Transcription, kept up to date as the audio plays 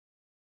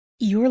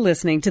You're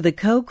listening to the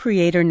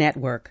Co-Creator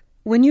Network.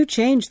 When you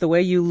change the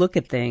way you look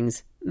at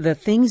things, the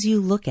things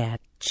you look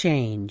at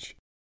change.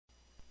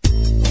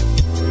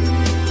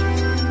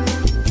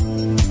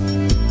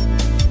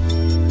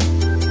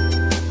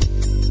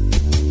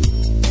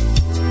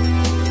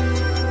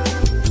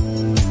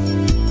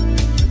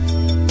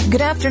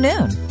 Good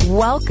afternoon.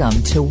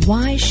 Welcome to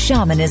Why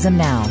Shamanism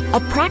Now, a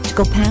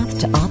practical path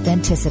to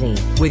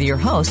authenticity with your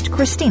host,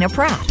 Christina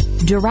Pratt,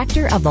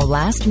 Director of the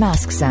Last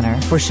Mask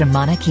Center for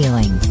Shamanic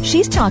Healing.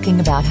 She's talking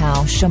about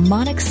how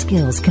shamanic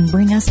skills can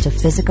bring us to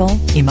physical,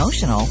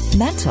 emotional,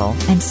 mental,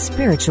 and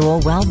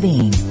spiritual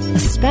well-being,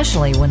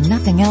 especially when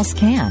nothing else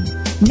can.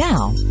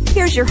 Now,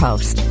 here's your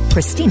host,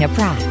 Christina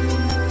Pratt.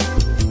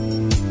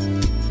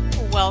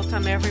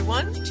 Welcome,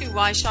 everyone, to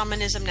Why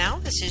Shamanism Now.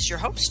 This is your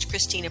host,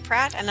 Christina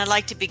Pratt, and I'd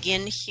like to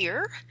begin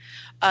here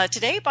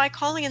today by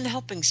calling in the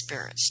helping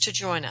spirits to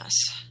join us.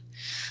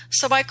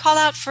 So I call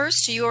out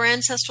first to your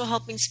ancestral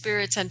helping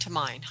spirits and to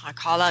mine. I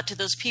call out to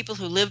those people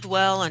who lived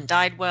well and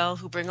died well,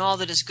 who bring all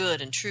that is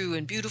good and true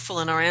and beautiful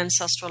in our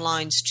ancestral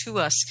lines to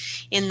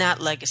us in that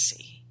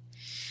legacy.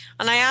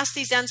 And I ask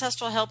these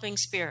ancestral helping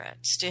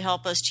spirits to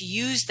help us to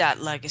use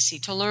that legacy,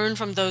 to learn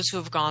from those who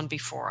have gone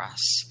before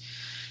us,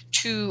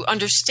 to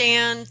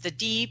understand the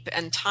deep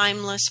and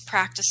timeless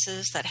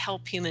practices that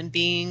help human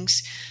beings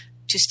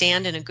to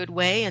stand in a good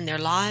way in their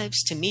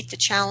lives, to meet the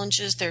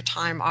challenges their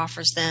time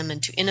offers them,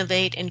 and to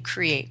innovate and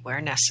create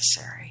where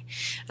necessary.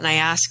 And I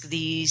ask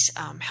these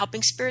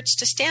helping spirits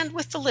to stand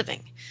with the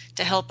living,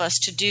 to help us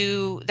to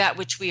do that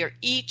which we are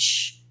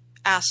each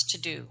asked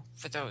to do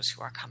for those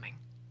who are coming.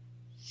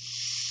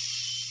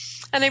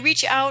 And I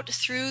reach out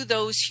through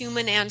those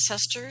human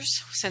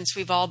ancestors, since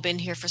we've all been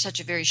here for such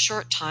a very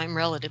short time,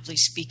 relatively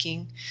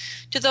speaking,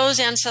 to those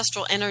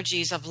ancestral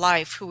energies of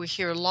life who were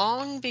here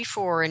long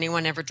before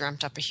anyone ever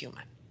dreamt up a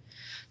human.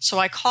 So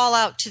I call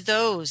out to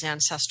those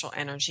ancestral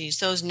energies,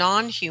 those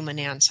non-human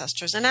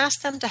ancestors, and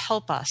ask them to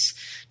help us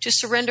to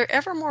surrender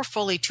ever more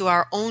fully to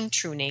our own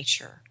true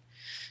nature,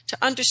 to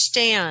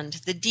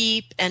understand the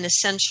deep and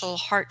essential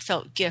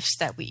heartfelt gifts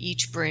that we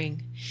each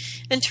bring,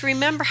 and to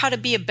remember how to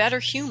be a better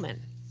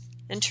human,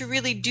 and to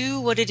really do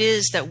what it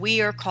is that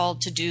we are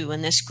called to do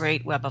in this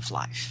great web of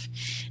life,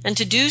 and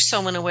to do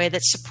so in a way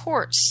that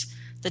supports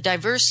the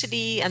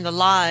diversity and the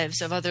lives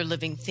of other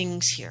living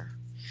things here.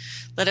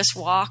 Let us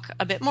walk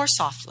a bit more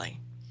softly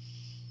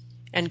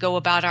and go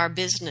about our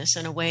business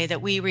in a way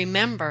that we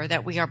remember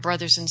that we are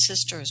brothers and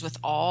sisters with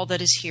all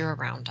that is here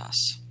around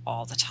us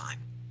all the time.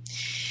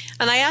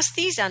 And I ask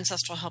these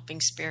ancestral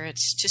helping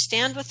spirits to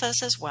stand with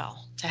us as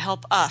well, to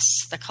help us,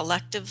 the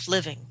collective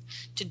living,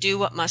 to do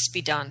what must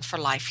be done for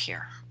life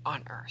here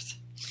on earth.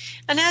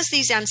 And as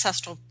these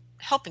ancestral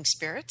helping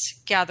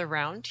spirits gather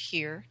round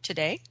here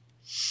today,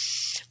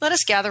 let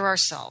us gather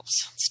ourselves.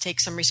 Let's take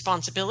some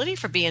responsibility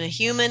for being a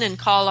human and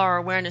call our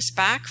awareness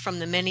back from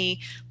the many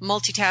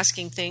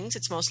multitasking things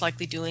it's most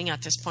likely doing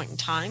at this point in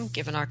time,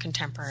 given our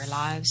contemporary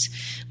lives.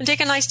 And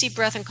take a nice deep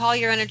breath and call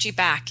your energy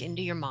back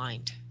into your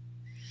mind.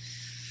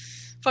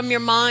 From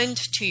your mind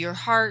to your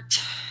heart,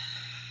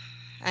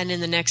 and in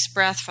the next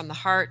breath from the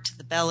heart to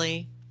the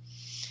belly.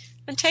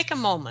 And take a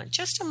moment,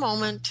 just a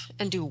moment,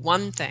 and do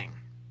one thing.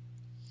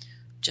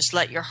 Just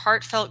let your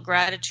heartfelt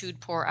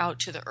gratitude pour out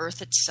to the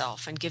earth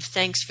itself and give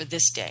thanks for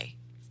this day.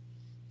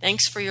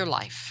 Thanks for your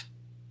life.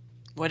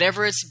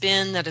 Whatever it's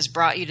been that has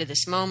brought you to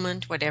this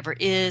moment, whatever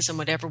is and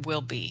whatever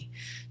will be,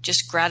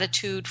 just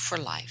gratitude for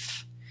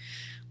life.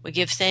 We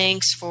give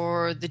thanks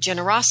for the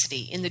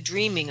generosity in the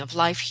dreaming of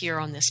life here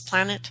on this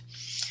planet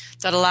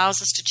that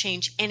allows us to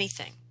change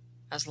anything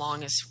as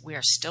long as we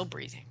are still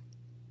breathing.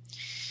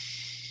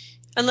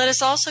 And let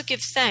us also give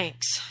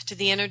thanks to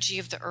the energy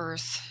of the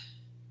earth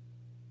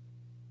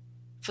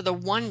for the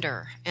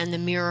wonder and the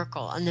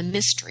miracle and the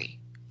mystery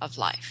of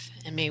life.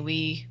 And may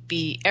we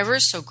be ever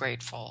so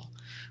grateful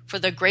for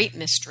the great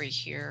mystery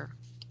here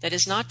that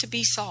is not to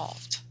be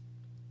solved,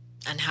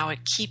 and how it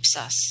keeps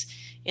us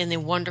in the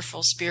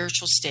wonderful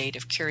spiritual state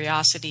of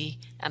curiosity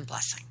and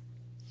blessing.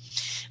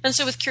 And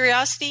so with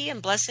curiosity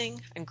and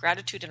blessing and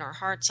gratitude in our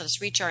hearts, let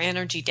us reach our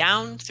energy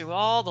down through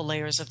all the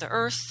layers of the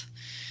earth,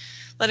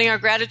 letting our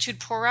gratitude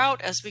pour out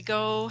as we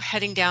go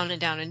heading down and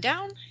down and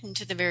down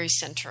into the very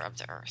center of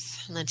the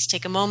earth. And let's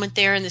take a moment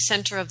there in the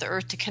center of the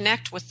earth to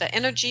connect with the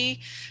energy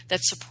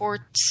that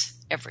supports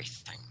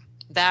everything,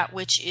 that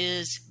which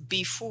is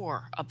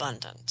before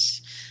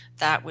abundance,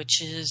 that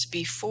which is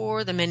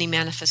before the many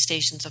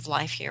manifestations of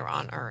life here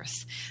on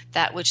earth,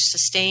 that which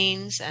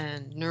sustains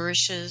and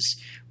nourishes,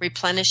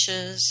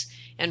 replenishes,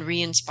 and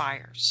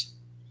re-inspires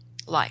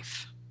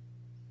life.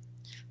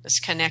 Let's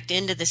connect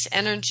into this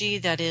energy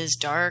that is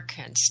dark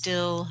and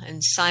still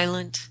and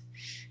silent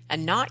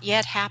and not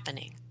yet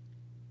happening.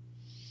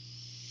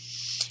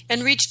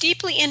 And reach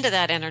deeply into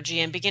that energy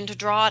and begin to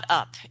draw it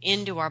up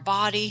into our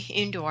body,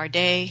 into our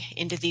day,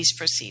 into these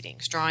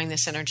proceedings, drawing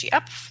this energy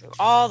up through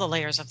all the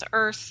layers of the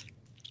earth,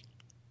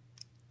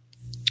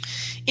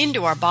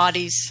 into our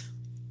bodies,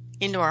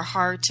 into our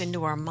hearts,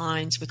 into our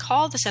minds. We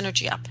call this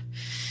energy up.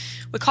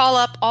 We call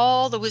up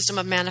all the wisdom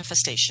of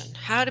manifestation,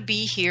 how to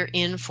be here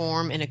in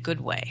form in a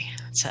good way.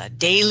 It's a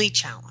daily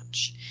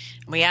challenge.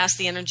 And we ask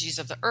the energies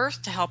of the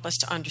earth to help us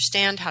to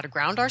understand how to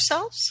ground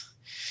ourselves,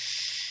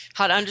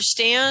 how to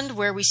understand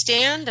where we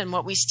stand and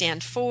what we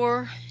stand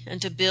for, and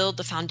to build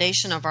the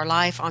foundation of our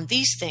life on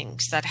these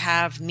things that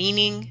have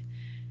meaning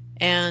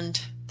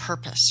and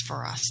purpose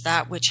for us,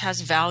 that which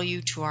has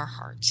value to our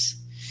hearts.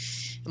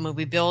 And when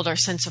we build our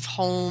sense of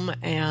home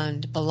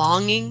and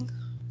belonging,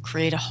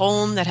 create a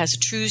home that has a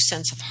true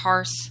sense of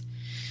hearth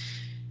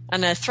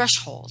and a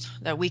threshold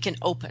that we can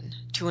open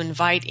to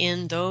invite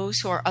in those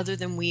who are other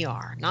than we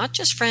are, not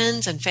just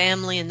friends and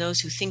family and those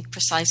who think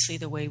precisely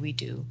the way we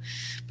do,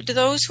 but to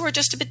those who are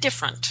just a bit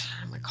different.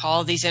 And we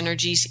call these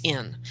energies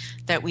in,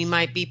 that we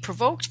might be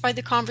provoked by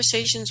the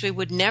conversations we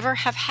would never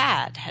have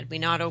had we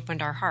not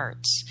opened our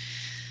hearts,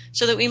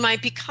 so that we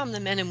might become the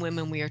men and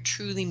women we are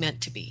truly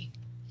meant to be.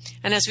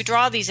 And as we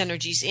draw these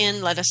energies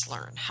in, let us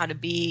learn how to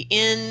be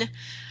in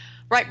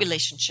right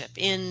relationship,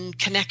 in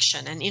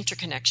connection and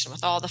interconnection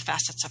with all the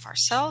facets of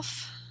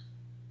ourself,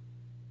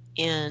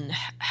 in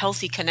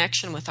healthy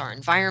connection with our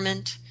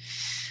environment,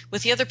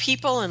 with the other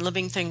people and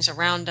living things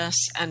around us,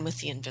 and with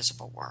the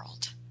invisible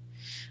world.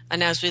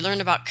 And as we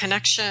learn about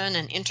connection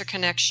and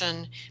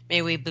interconnection,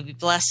 may we be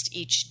blessed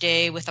each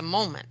day with a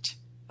moment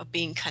of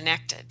being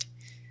connected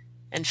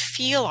and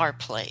feel our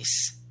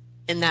place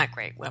in that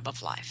great web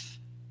of life,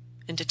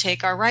 and to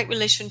take our right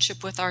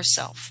relationship with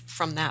ourself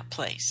from that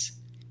place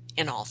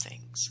in all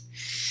things.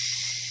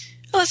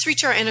 Let's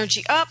reach our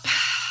energy up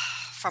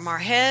from our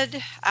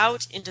head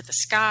out into the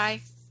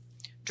sky,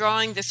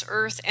 drawing this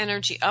earth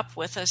energy up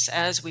with us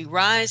as we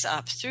rise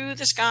up through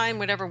the sky in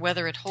whatever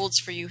weather it holds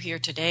for you here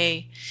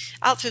today,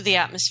 out through the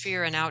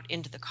atmosphere and out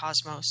into the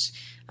cosmos,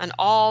 and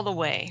all the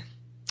way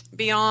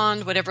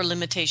beyond whatever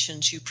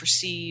limitations you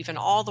perceive, and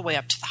all the way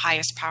up to the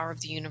highest power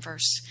of the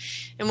universe.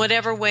 In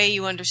whatever way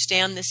you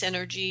understand this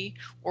energy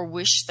or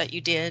wish that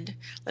you did,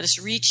 let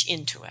us reach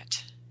into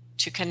it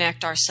to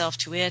connect ourselves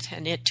to it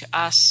and it to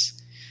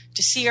us,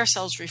 to see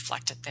ourselves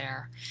reflected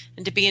there,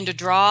 and to begin to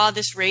draw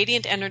this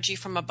radiant energy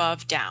from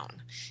above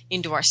down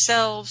into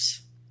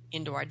ourselves,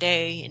 into our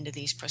day, into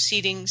these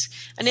proceedings.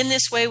 And in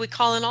this way, we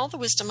call in all the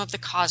wisdom of the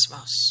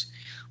cosmos.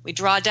 We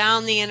draw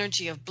down the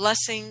energy of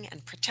blessing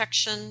and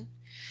protection.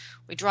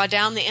 We draw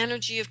down the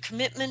energy of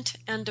commitment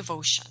and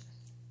devotion.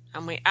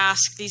 And we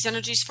ask these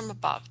energies from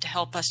above to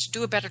help us to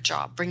do a better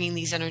job bringing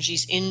these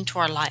energies into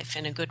our life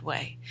in a good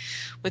way.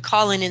 We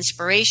call in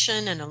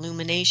inspiration and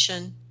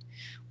illumination.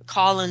 We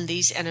call in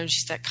these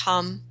energies that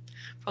come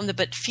from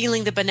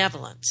feeling the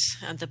benevolence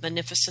and the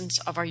beneficence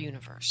of our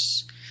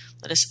universe.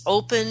 Let us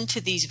open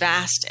to these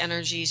vast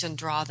energies and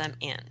draw them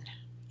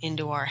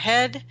into our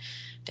head,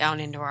 down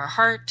into our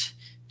heart,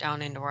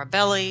 down into our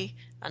belly,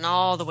 and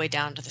all the way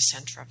down to the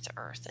center of the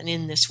earth. And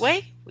in this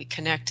way, we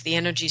connect the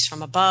energies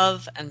from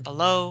above and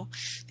below,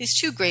 these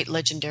two great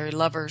legendary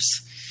lovers.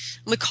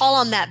 And we call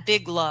on that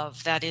big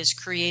love that is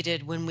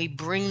created when we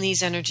bring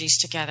these energies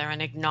together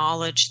and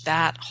acknowledge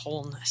that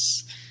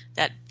wholeness,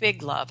 that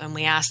big love. And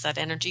we ask that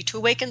energy to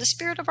awaken the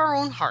spirit of our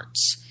own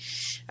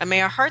hearts. And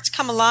may our hearts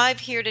come alive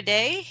here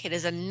today. It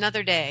is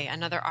another day,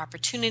 another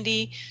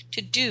opportunity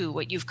to do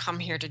what you've come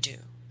here to do.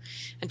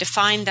 And to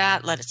find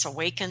that, let us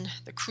awaken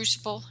the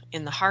crucible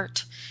in the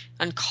heart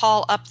and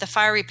call up the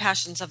fiery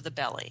passions of the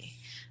belly,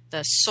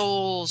 the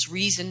soul's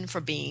reason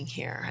for being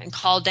here, and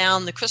call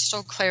down the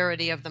crystal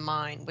clarity of the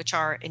mind, which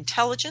are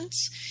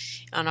intelligence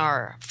and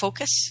our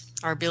focus,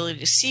 our ability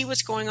to see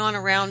what's going on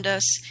around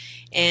us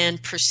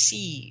and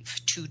perceive,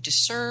 to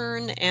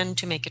discern, and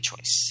to make a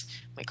choice.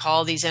 We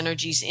call these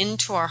energies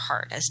into our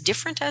heart, as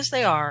different as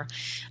they are,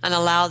 and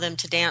allow them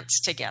to dance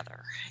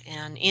together.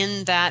 And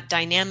in that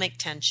dynamic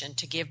tension,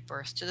 to give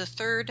birth to the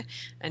third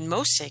and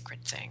most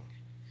sacred thing,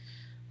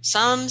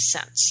 some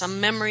sense, some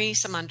memory,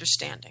 some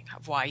understanding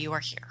of why you are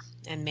here.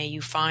 And may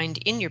you find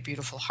in your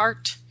beautiful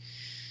heart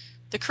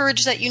the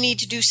courage that you need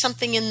to do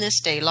something in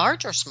this day,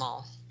 large or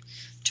small,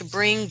 to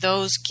bring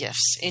those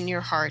gifts in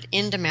your heart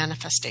into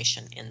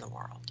manifestation in the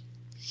world.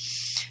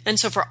 And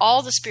so for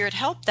all the spirit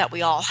help that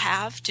we all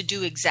have to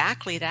do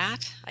exactly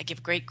that, I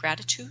give great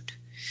gratitude.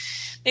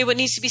 May what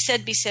needs to be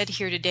said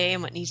here today,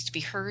 and what needs to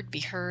be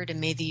heard,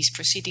 and may these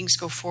proceedings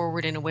go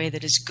forward in a way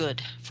that is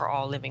good for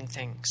all living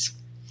things.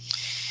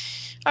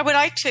 I would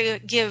like to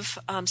give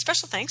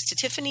special thanks to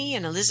Tiffany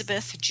and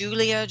Elizabeth,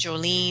 Julia,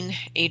 Jolene,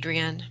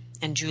 Adrienne,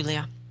 and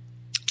Julia,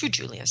 two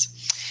Julias,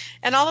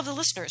 and all of the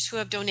listeners who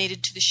have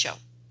donated to the show.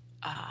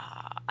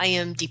 I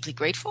am deeply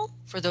grateful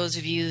for those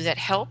of you that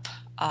help.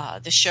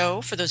 The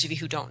show, for those of you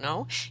who don't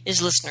know,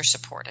 is listener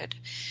supported.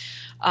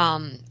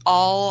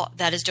 All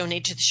that is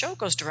donated to the show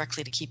goes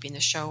directly to keeping the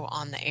show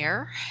on the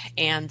air,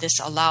 and this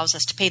allows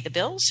us to pay the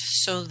bills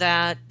so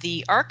that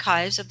the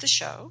archives of the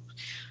show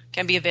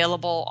can be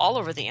available all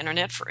over the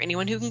internet for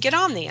anyone who can get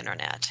on the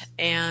internet,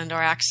 and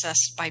are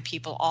accessed by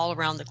people all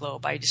around the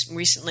globe. I just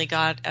recently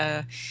got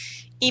an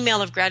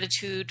email of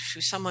gratitude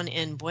through someone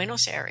in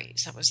Buenos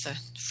Aires. That was the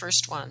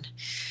first one.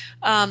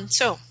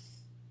 So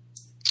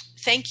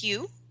thank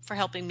you for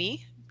helping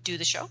me do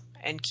the show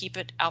and keep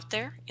it out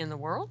there in the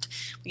world.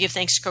 We give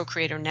thanks to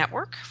Co-Creator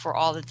Network for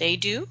all that they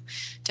do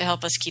to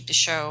help us keep the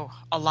show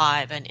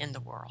alive and in the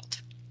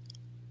world.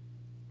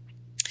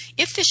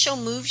 If this show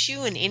moves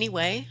you in any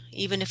way,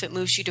 even if it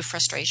moves you to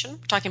frustration,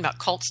 we're talking about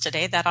cults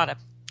today, that ought to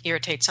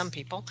irritate some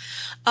people.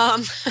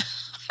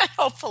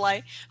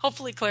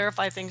 Hopefully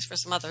clarify things for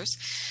some others.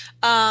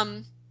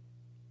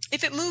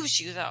 If it moves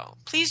you, though,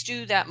 please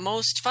do that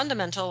most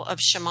fundamental of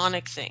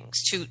shamanic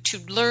things, to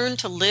learn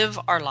to live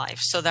our life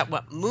so that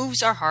what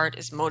moves our heart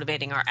is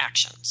motivating our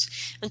actions.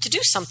 And to do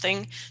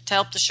something to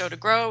help the show to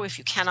grow. If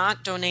you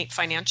cannot donate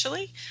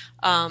financially,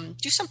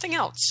 do something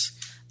else.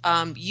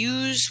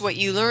 Use what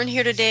you learn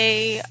here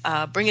today,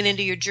 bring it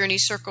into your journey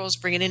circles,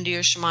 bring it into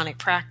your shamanic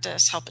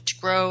practice, help it to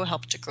grow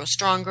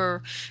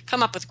stronger,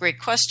 come up with great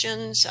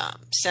questions,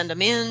 send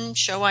them in,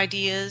 show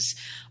ideas,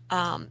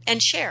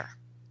 and share.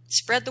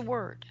 Spread the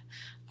word.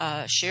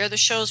 Share the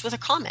shows with a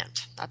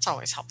comment. That's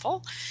always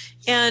helpful.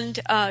 And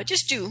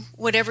just do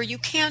whatever you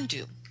can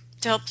do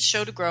to help the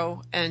show to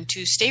grow and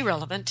to stay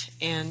relevant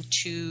and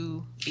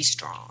to be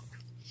strong.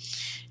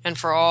 And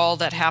for all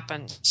that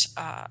happens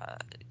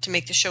to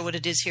make the show what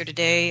it is here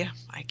today,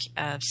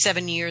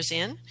 7 years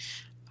in,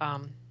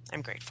 I'm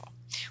grateful.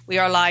 We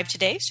are live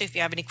today, so if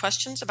you have any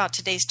questions about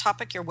today's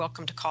topic, you're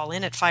welcome to call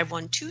in at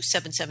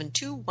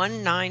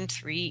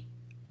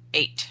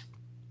 512-772-1938.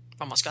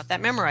 Almost got that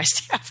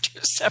memorized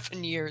after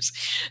 7 years.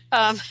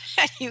 And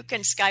you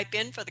can Skype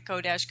in for the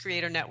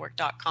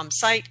co-creatornetwork.com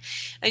site,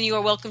 and you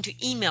are welcome to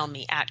email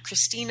me at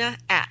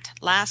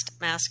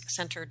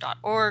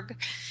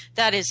Christina@lastmaskcenter.org.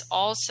 That is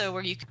also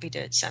where you could be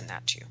to send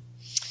that to.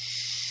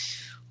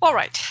 All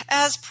right,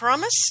 as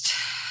promised,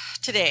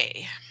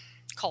 today,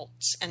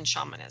 cults and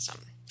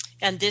shamanism.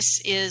 And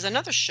this is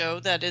another show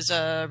that is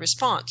a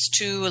response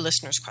to a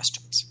listener's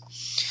questions.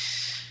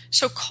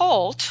 So a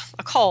cult,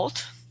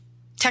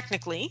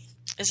 technically,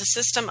 is a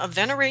system of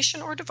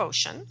veneration or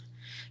devotion,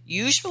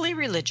 usually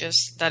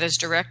religious, that is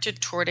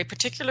directed toward a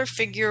particular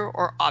figure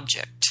or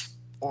object,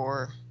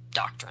 or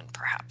doctrine,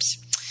 perhaps.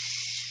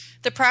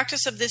 The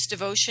practice of this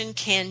devotion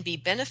can be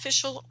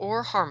beneficial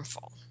or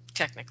harmful,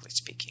 technically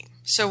speaking.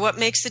 So what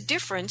makes the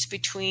difference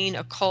between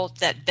a cult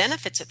that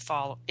benefits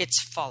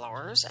its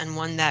followers and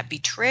one that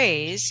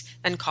betrays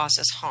and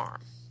causes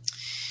harm?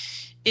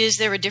 Is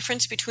there a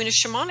difference between a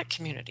shamanic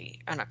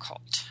community and a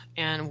cult?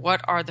 And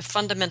what are the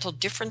fundamental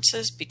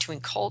differences between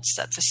cults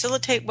that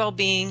facilitate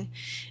well-being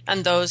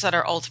and those that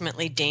are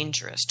ultimately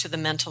dangerous to the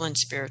mental and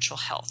spiritual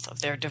health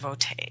of their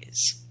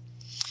devotees?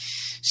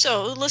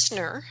 So, the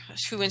listener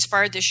who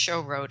inspired this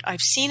show wrote,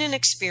 I've seen and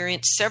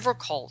experienced several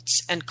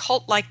cults and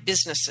cult-like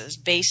businesses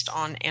based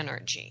on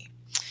energy.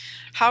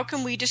 How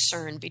can we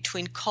discern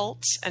between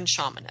cults and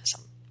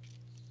shamanism?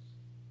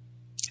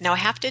 Now, I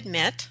have to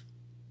admit,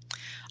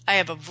 I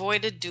have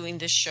avoided doing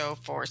this show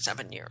for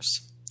 7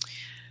 years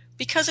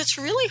because it's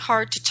really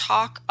hard to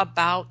talk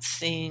about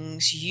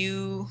things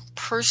you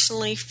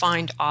personally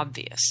find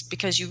obvious,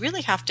 because you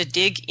really have to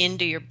dig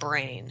into your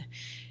brain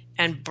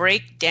and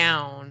break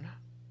down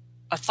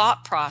a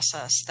thought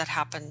process that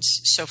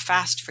happens so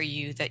fast for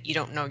you that you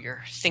don't know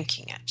you're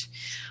thinking it.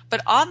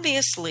 But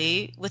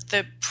obviously, with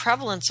the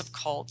prevalence of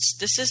cults,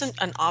 this isn't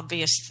an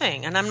obvious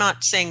thing. And I'm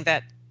not saying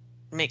that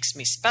makes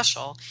me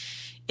special.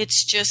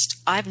 It's just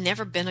I've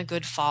never been a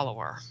good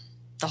follower.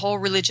 The whole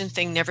religion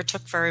thing never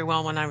took very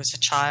well when I was a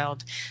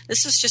child.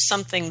 This is just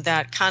something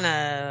that kind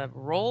of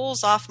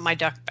rolls off my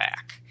duck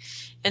back.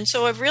 And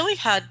so I've really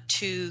had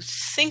to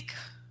think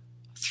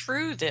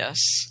through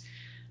this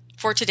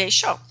for today's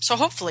show. So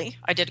hopefully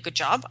I did a good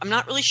job. I'm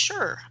not really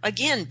sure.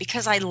 Again,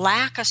 because I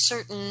lack a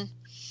certain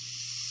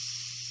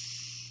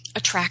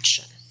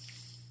attraction,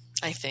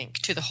 I think,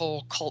 to the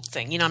whole cult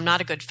thing. You know, I'm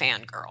not a good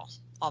fangirl,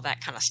 all that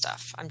kind of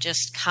stuff. I'm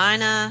just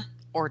kind of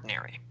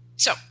ordinary.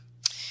 So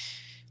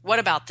what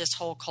about this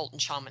whole cult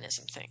and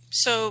shamanism thing?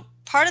 So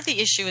part of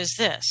the issue is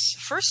this.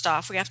 First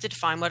off, we have to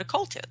define what a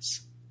cult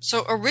is.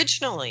 So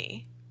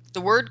originally,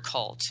 the word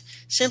cult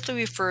simply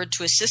referred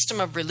to a system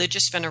of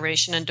religious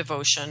veneration and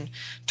devotion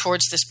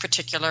towards this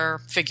particular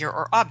figure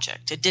or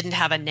object. It didn't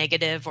have a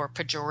negative or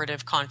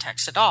pejorative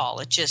context at all.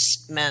 It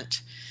just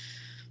meant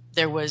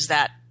there was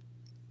that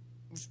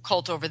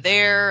cult over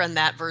there and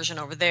that version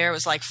over there. It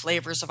was like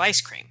flavors of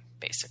ice cream,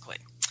 basically.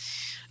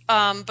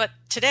 But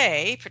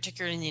today,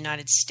 particularly in the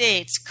United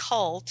States,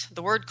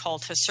 the word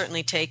cult has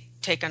certainly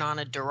taken on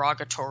a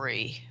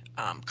derogatory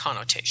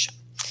connotation.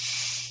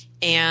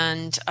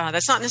 And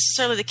that's not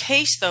necessarily the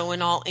case, though,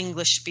 in all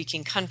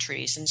English-speaking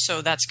countries. And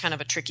so that's kind of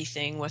a tricky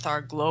thing with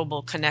our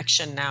global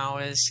connection now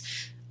is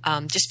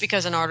just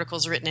because an article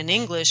is written in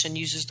English and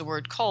uses the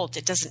word cult,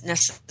 it doesn't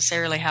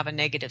necessarily have a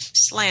negative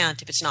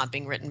slant if it's not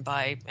being written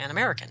by an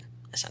American,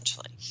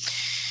 essentially.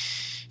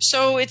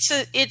 So it's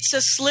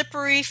a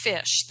slippery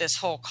fish, this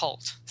whole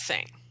cult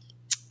thing.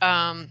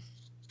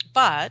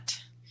 But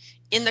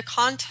in the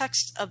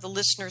context of the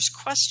listener's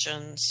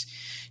questions,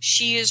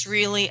 she is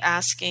really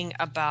asking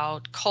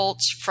about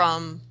cults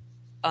from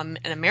an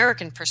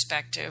American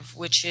perspective,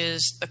 which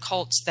is the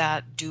cults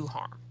that do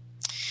harm.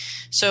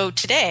 So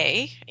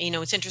today,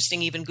 it's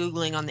interesting even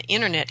Googling on the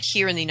internet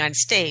here in the United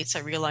States. I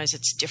realize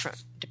it's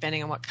different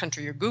depending on what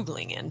country you're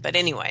Googling in. But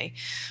anyway,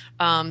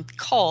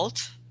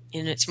 cult,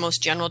 in its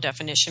most general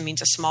definition,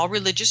 means a small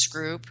religious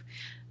group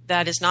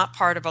that is not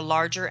part of a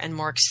larger and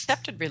more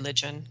accepted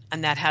religion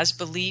and that has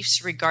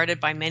beliefs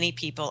regarded by many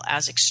people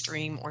as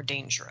extreme or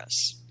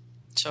dangerous.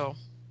 So,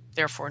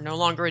 therefore, no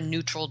longer a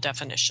neutral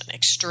definition,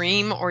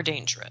 extreme or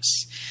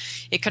dangerous.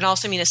 It can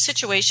also mean a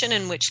situation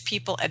in which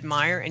people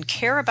admire and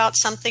care about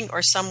something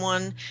or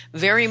someone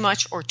very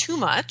much or too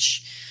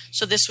much.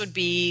 So this would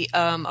be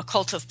a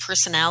cult of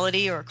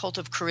personality or a cult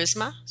of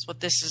charisma. That's what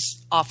this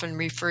is often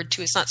referred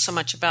to. It's not so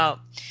much about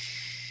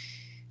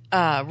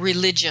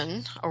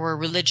religion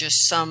or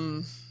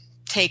some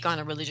take on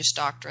a religious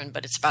doctrine,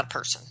 but it's about a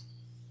person.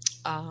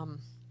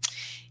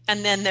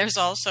 And then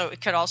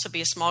it could also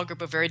be a small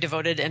group of very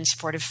devoted and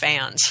supportive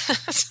fans.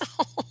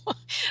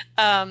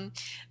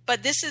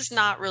 But this is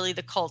not really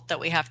the cult that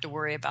we have to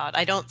worry about.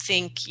 I don't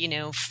think,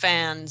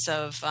 fans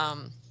of,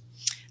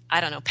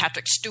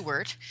 Patrick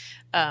Stewart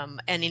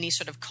and any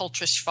sort of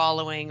cultish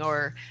following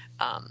or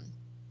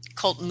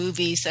cult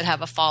movies that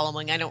have a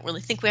following. I don't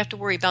really think we have to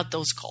worry about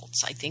those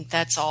cults. I think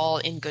that's all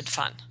in good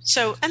fun.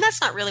 And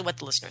that's not really what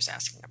the listener's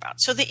asking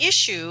about. So the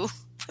issue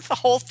with the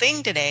whole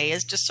thing today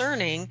is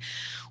discerning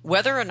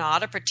whether or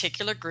not a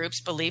particular group's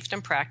beliefs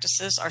and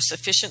practices are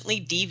sufficiently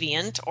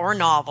deviant or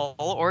novel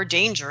or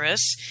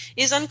dangerous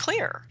is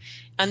unclear,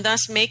 and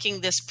thus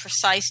making this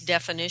precise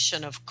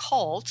definition of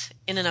cult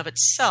in and of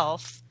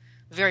itself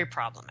very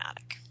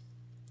problematic.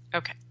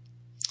 Okay.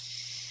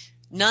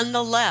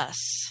 Nonetheless,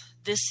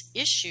 this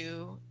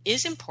issue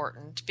is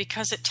important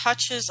because it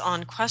touches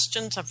on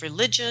questions of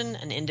religion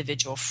and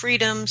individual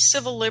freedom,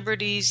 civil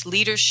liberties,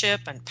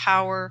 leadership and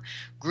power,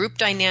 group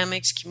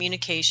dynamics,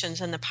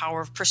 communications, and the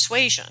power of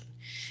persuasion.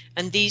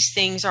 And these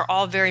things are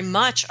all very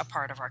much a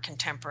part of our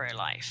contemporary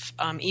life,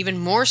 even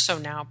more so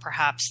now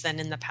perhaps than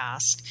in the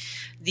past.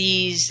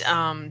 These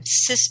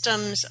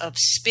systems of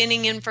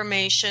spinning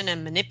information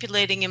and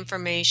manipulating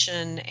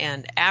information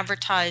and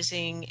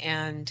advertising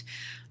and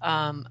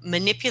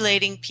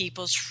manipulating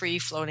people's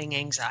free-floating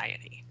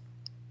anxiety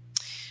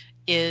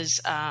has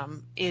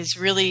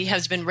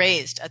been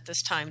raised at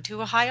this time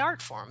to a high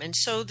art form. And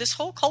so this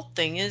whole cult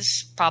thing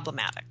is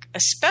problematic,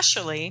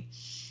 especially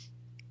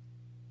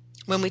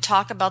when we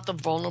talk about the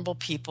vulnerable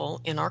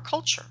people in our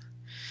culture.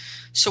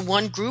 So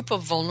one group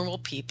of vulnerable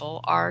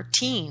people are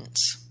teens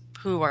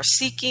who are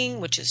seeking,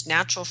 which is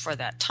natural for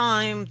that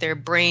time. Their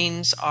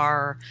brains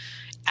are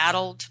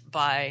addled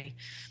by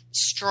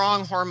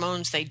strong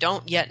hormones they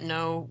don't yet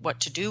know what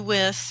to do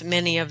with.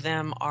 Many of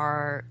them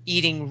are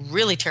eating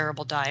really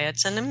terrible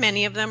diets, and then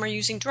many of them are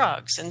using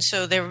drugs. And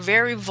so they're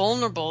very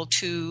vulnerable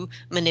to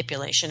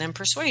manipulation and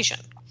persuasion,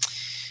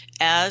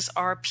 as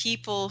are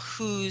people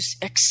whose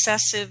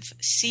excessive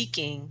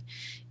seeking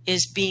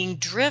is being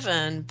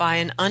driven by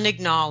an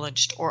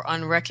unacknowledged or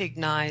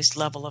unrecognized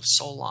level of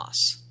soul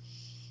loss.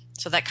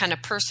 So that kind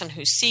of person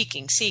who's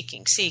seeking,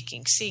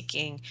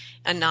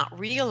 and not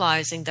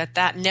realizing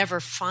that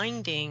never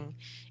finding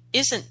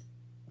isn't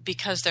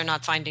because they're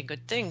not finding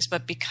good things,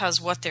 but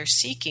because what they're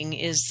seeking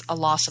is a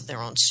loss of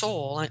their own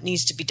soul. And it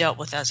needs to be dealt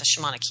with as a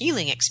shamanic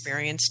healing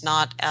experience,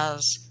 not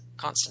as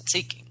constant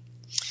seeking.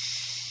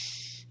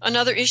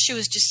 Another issue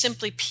is just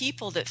simply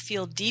people that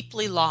feel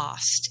deeply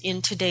lost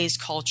in today's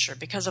culture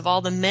because of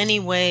all the many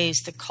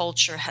ways the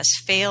culture has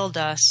failed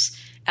us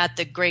at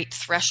the great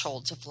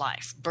thresholds of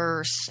life,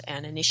 birth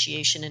and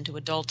initiation into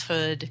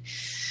adulthood,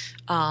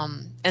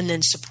 and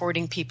then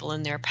supporting people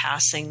in their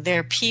passing.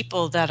 They're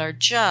people that are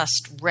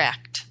just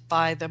wrecked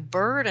by the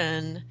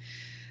burden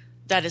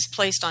that is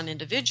placed on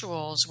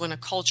individuals when a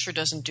culture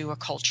doesn't do a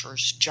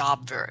culture's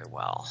job very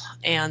well.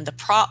 And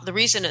the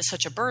reason it's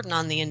such a burden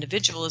on the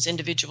individual is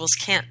individuals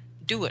can't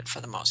do it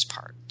for the most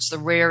part. It's the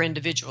rare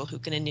individual who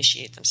can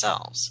initiate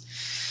themselves.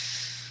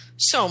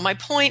 So my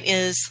point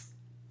is,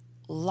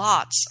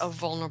 lots of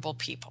vulnerable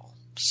people.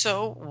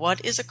 So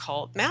what is a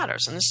cult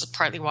matters. And this is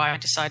partly why I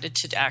decided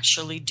to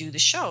actually do the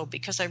show,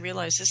 because I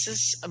realized this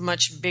is a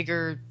much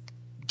bigger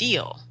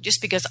deal.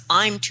 Just because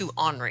I'm too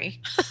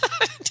ornery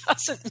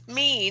doesn't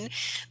mean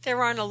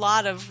there aren't a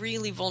lot of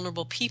really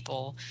vulnerable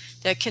people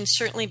that can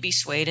certainly be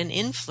swayed and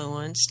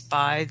influenced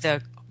by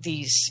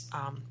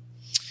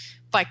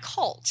by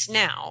cults.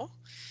 Now,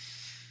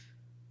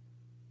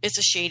 it's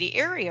a shady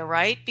area,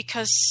 right?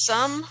 Because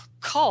some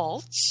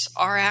cults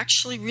are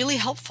actually really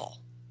helpful.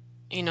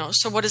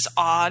 So what is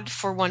odd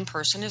for one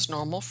person is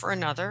normal for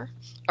another.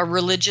 A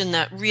religion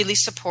that really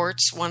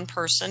supports one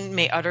person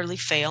may utterly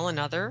fail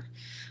another.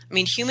 I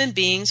mean, human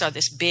beings are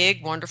this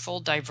big, wonderful,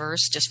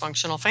 diverse,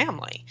 dysfunctional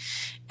family.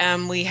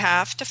 And we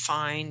have to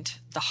find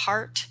the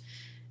heart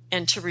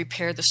and to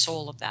repair the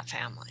soul of that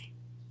family.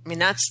 I mean,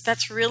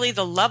 that's really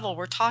the level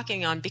we're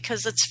talking on,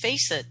 because let's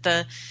face it,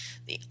 the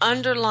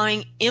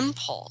underlying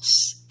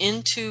impulse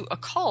into a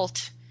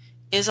cult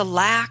is a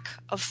lack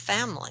of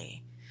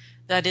family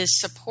that is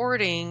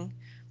supporting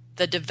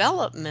the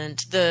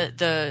development,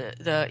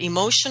 the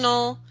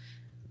emotional,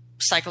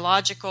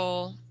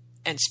 psychological,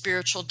 and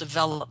spiritual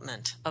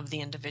development of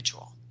the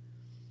individual.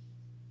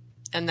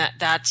 And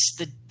that's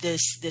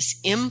this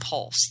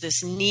impulse,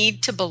 this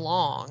need to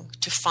belong,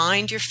 to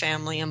find your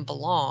family and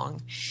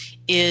belong,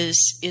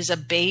 is a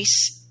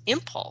base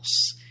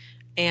impulse.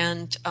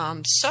 And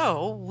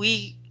so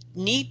we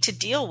need to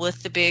deal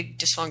with the big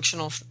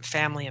dysfunctional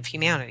family of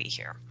humanity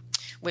here,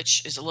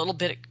 which is a little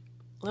bit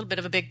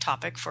of a big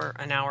topic for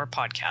an hour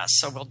podcast.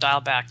 So we'll dial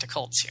back to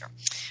cults here.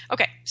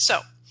 Okay, so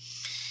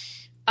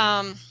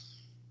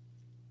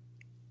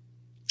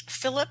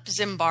Philip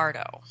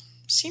Zimbardo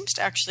seems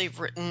to actually have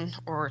written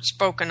or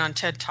spoken on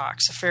TED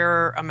Talks a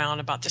fair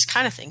amount about this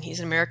kind of thing. He's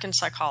an American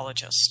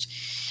psychologist,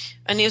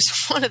 and he has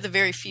one of the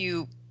very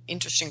few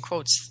interesting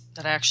quotes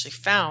that I actually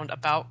found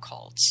about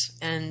cults.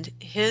 And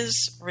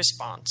his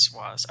response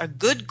was, a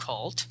good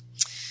cult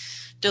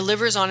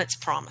delivers on its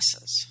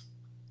promises.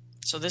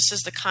 So this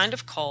is the kind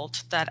of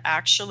cult that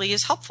actually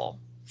is helpful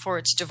for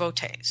its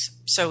devotees.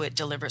 So it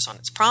delivers on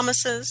its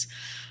promises.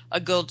 A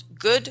good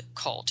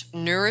cult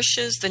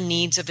nourishes the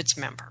needs of its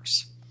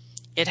members.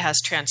 It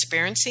has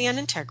transparency and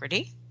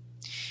integrity,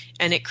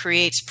 and it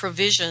creates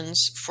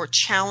provisions for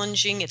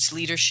challenging its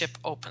leadership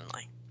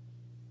openly.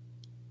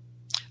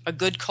 A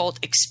good cult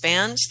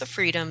expands the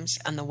freedoms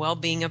and the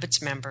well-being of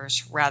its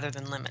members rather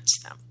than limits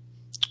them.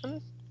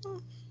 And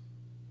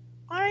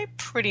I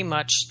pretty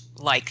much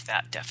like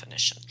that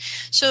definition.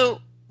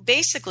 So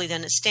basically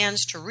then it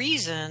stands to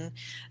reason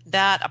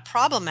that a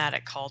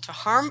problematic cult, a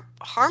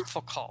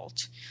harmful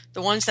cult,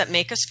 the ones that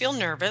make us feel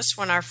nervous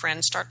when our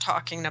friends start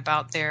talking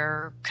about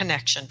their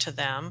connection to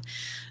them,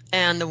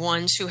 and the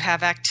ones who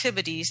have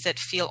activities that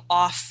feel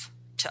off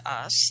to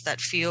us,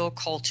 that feel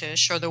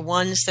cultish, or the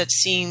ones that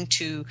seem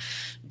to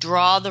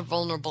draw the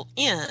vulnerable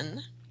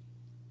in,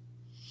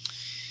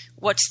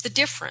 what's the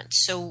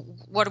difference? So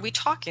what are we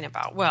talking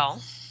about?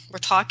 Well, we're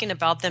talking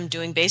about them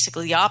doing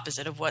basically the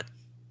opposite of what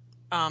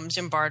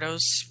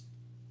Zimbardo's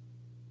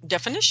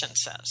definition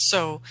says.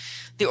 So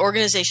the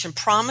organization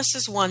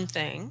promises one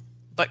thing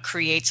but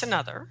creates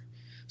another,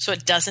 so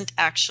it doesn't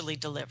actually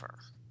deliver.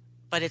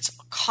 But it's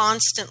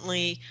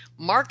constantly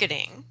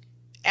marketing,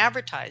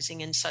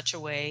 advertising in such a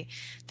way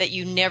that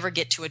you never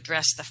get to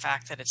address the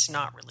fact that it's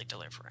not really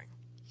delivering.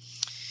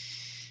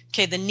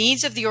 Okay, the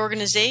needs of the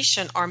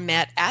organization are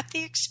met at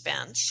the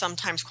expense,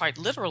 sometimes quite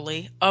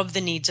literally, of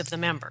the needs of the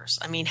members.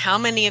 I mean, how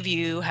many of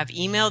you have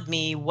emailed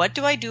me, what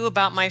do I do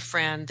about my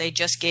friend? They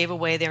just gave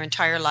away their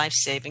entire life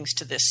savings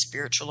to this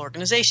spiritual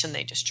organization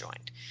they just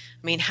joined.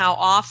 I mean, how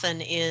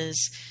often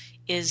is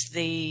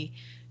the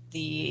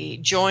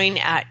join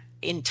at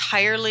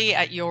entirely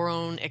at your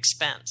own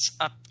expense,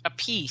 a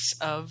piece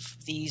of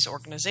these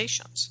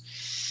organizations?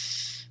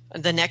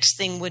 The next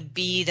thing would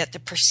be that the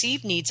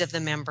perceived needs of the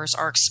members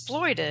are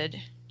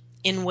exploited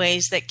in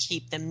ways that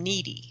keep them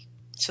needy.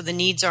 So the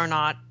needs are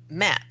not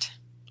met.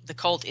 The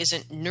cult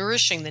isn't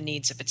nourishing the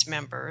needs of its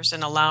members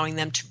and allowing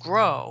them to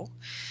grow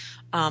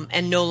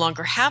and no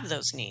longer have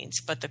those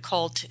needs, but the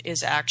cult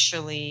is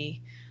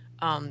actually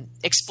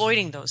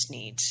exploiting those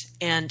needs.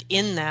 And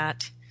in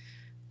that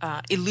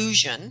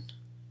illusion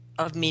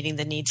of meeting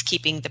the needs,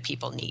 keeping the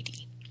people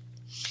needy.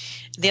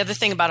 The other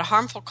thing about a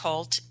harmful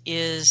cult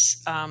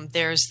is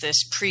there's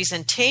this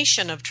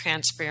presentation of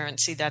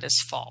transparency that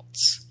is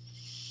false.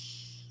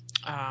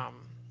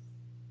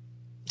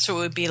 So it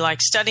would be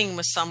like studying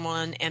with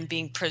someone and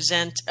being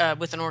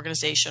with an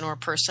organization or a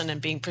person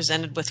and being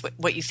presented with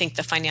what you think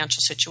the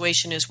financial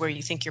situation is, where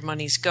you think your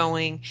money's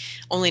going,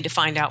 only to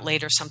find out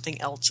later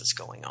something else is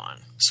going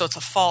on. So it's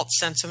a false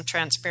sense of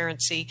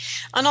transparency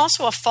and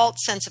also a false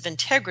sense of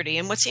integrity.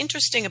 And what's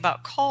interesting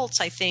about cults,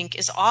 I think,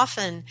 is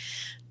often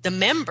the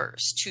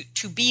members,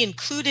 to be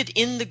included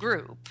in the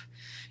group,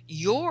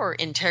 your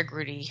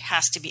integrity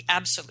has to be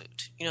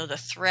absolute. You know, the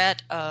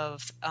threat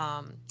of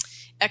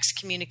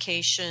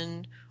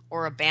excommunication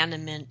or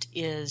abandonment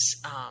is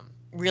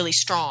really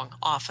strong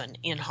often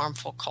in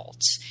harmful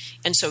cults.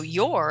 And so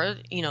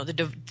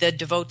the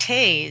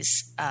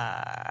devotee's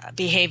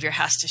behavior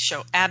has to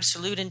show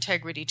absolute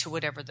integrity to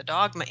whatever the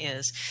dogma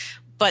is,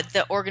 but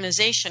the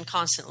organization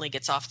constantly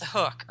gets off the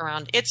hook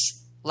around its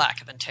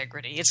lack of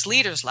integrity, its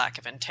leaders' lack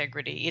of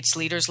integrity, its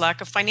leaders' lack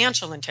of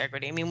financial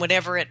integrity. I mean,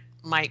 whatever it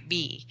might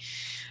be.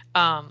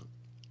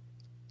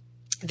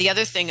 The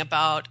other thing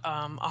about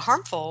a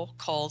harmful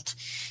cult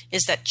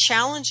is that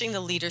challenging the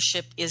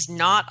leadership is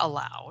not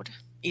allowed,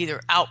 either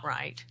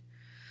outright,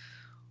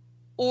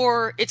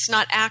 or it's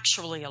not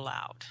actually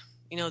allowed.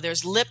 You know,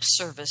 there's lip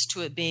service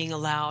to it being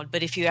allowed,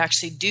 but if you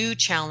actually do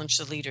challenge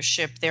the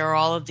leadership, there are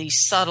all of these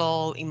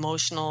subtle,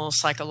 emotional,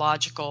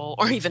 psychological,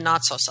 or even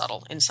not so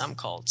subtle in some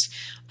cults,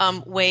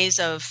 ways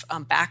of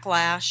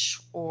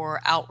backlash or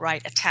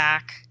outright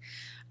attack.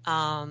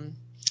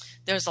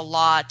 There's a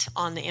lot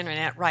on the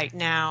internet right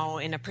now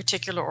in a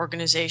particular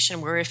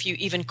organization where if you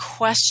even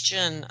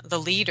question the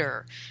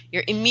leader,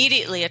 you're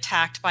immediately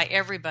attacked by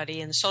everybody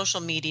in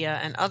social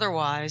media and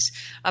otherwise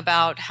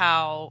about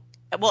how,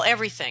 well,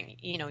 everything,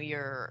 you know,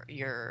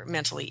 you're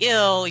mentally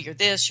ill, you're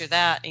this, you're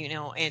that, you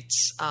know,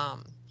 it's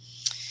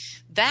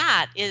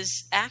that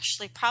is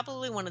actually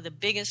probably one of the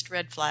biggest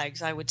red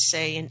flags, I would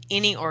say, in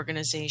any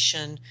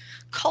organization,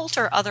 cult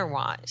or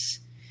otherwise.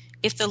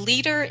 If the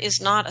leader is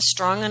not a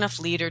strong enough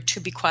leader to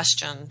be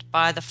questioned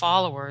by the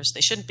followers,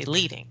 they shouldn't be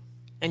leading,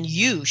 and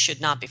you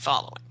should not be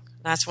following.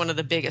 That's one of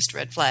the biggest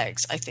red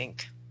flags, I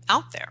think,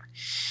 out there.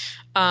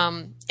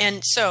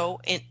 And so,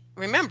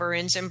 remember,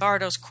 in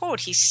Zimbardo's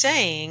quote, he's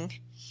saying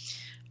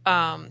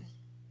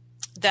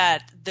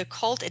that the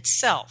cult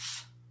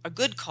itself, a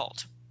good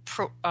cult,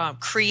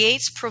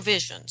 creates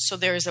provision. So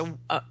there is an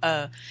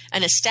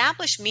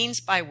established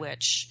means by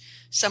which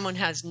someone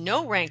has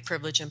no rank,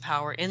 privilege, and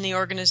power in the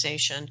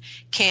organization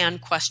can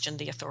question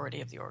the authority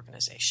of the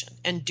organization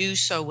and do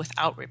so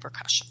without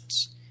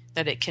repercussions,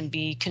 that it can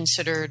be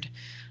considered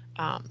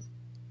a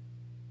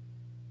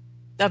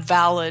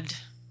valid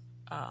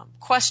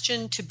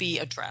question to be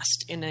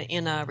addressed in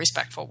a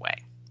respectful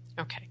way.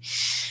 Okay.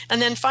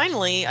 And then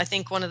finally, I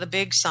think one of the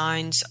big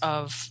signs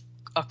of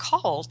a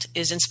cult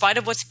is, in spite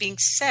of what's being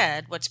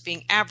said, what's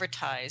being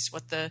advertised,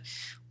 what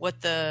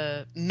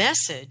the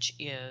message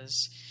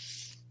is,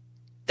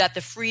 that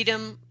the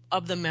freedom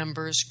of the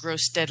members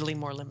grows steadily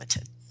more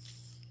limited.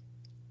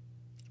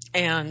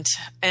 And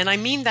I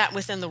mean that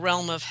within the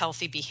realm of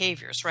healthy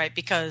behaviors, right?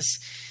 Because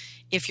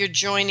if you're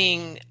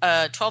joining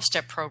a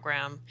 12-step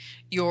program,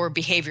 your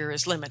behavior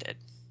is limited,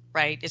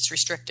 right? It's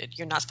restricted.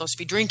 You're not supposed to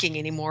be drinking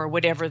anymore,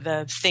 whatever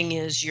the thing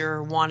is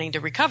you're wanting to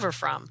recover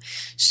from.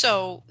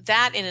 So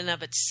that in and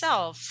of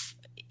itself,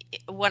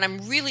 what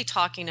I'm really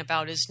talking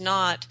about is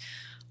not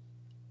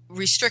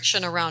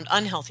restriction around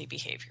unhealthy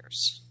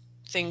behaviors,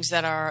 things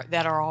that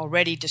are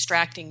already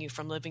distracting you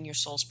from living your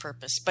soul's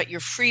purpose, but your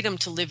freedom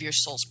to live your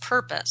soul's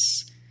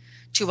purpose,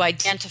 to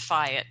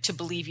identify it, to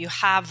believe you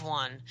have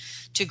one,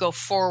 to go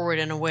forward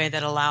in a way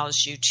that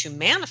allows you to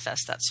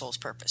manifest that soul's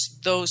purpose.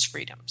 Those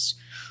freedoms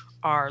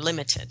are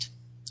limited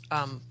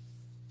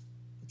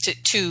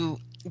to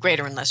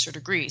greater and lesser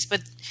degrees.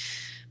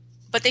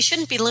 But they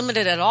shouldn't be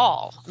limited at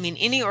all. I mean,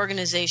 any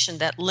organization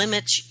that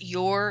limits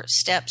your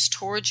steps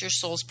towards your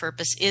soul's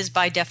purpose is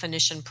by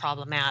definition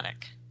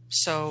problematic.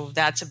 So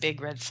that's a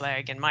big red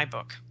flag in my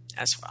book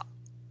as well.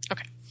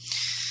 Okay.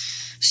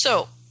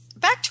 So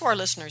back to our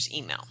listener's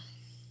email.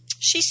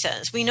 She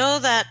says, we know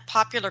that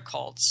popular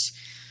cults,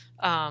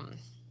 and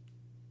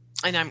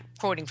I'm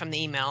quoting from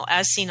the email,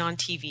 as seen on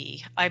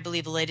TV, I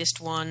believe the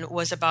latest one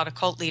was about a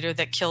cult leader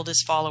that killed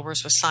his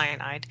followers with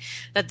cyanide,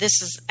 that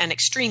this is an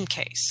extreme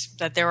case,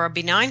 that there are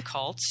benign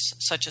cults,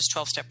 such as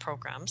 12-step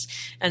programs,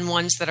 and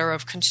ones that are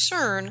of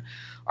concern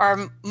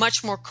are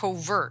much more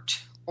covert,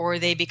 or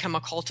they become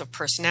a cult of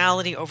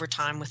personality over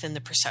time within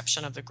the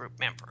perception of the group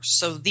members.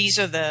 So these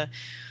are the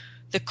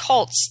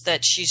cults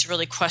that she's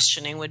really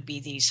questioning would be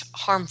these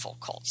harmful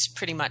cults,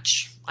 pretty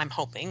much, I'm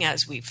hoping,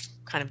 as we've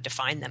kind of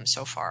defined them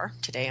so far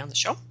today on the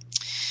show.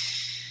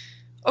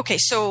 Okay,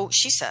 so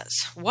she says,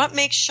 what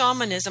makes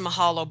shamanism a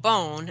hollow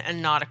bone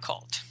and not a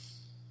cult?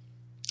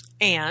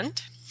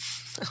 And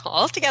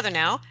all together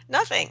now,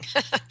 nothing.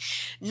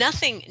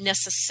 Nothing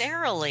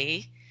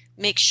necessarily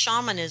makes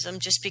shamanism,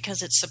 just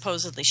because it's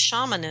supposedly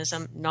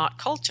shamanism, not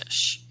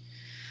cultish.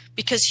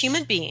 Because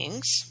human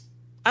beings,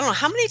 I don't know,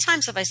 how many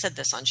times have I said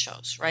this on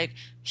shows, right?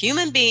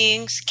 Human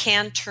beings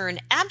can turn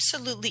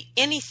absolutely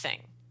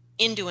anything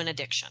into an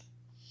addiction.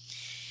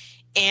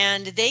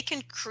 And they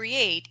can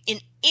create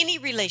in any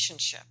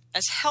relationship,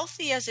 as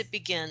healthy as it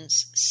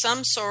begins,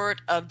 some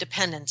sort of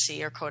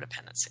dependency or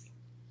codependency,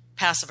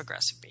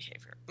 passive-aggressive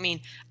behavior. I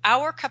mean,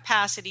 our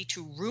capacity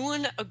to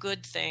ruin a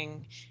good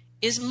thing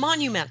is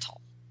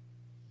monumental,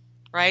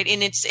 right?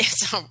 And it's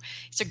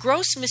a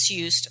gross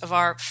misuse of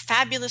our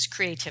fabulous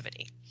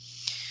creativity.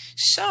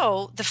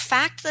 So the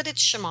fact that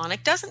it's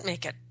shamanic doesn't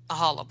make it a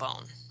hollow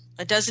bone.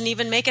 It doesn't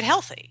even make it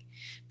healthy,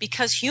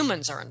 because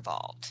humans are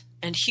involved,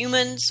 and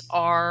humans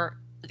are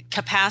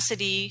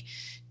capacity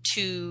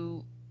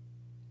to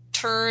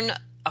turn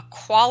a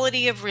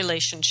quality of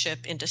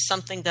relationship into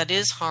something that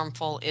is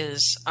harmful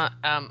is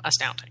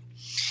astounding.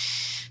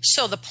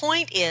 So the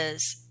point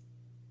is,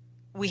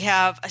 we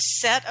have a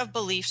set of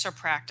beliefs or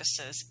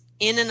practices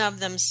in and of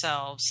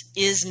themselves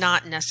is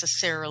not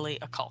necessarily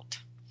a cult.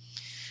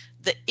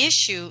 The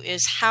issue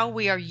is how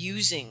we are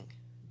using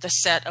the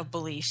set of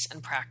beliefs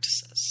and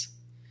practices.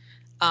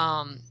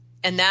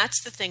 And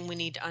that's the thing we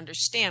need to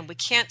understand. We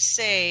can't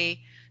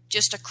say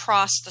just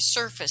across the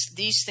surface,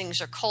 these things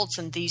are cults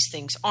and these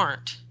things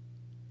aren't.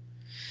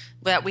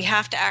 But we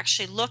have to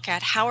actually look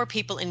at, how are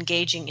people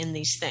engaging in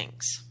these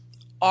things?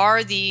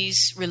 Are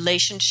these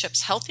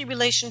relationships healthy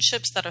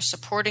relationships that are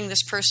supporting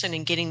this person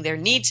in getting their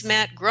needs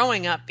met,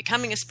 growing up,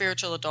 becoming a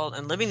spiritual adult,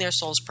 and living their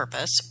soul's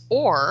purpose?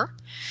 Or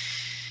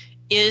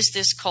is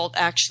this cult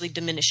actually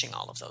diminishing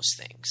all of those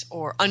things,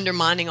 or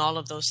undermining all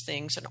of those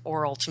things,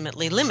 or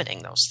ultimately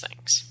limiting those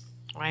things?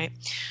 Right?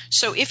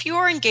 So if you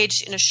are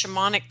engaged in a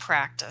shamanic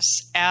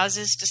practice, as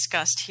is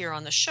discussed here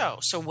on the show,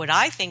 so what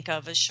I think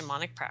of as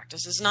shamanic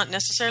practice is not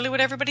necessarily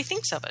what everybody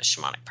thinks of as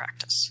shamanic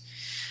practice.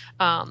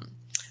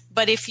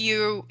 But if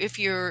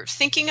you're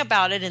thinking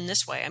about it in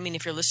this way, I mean,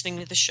 if you're listening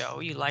to the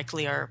show, you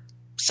likely are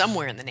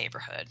somewhere in the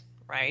neighborhood,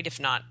 right? If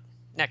not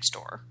next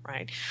door,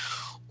 right?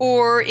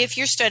 Or if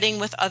you're studying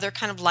with other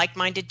kind of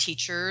like-minded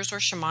teachers or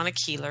shamanic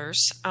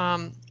healers,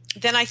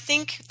 then I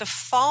think the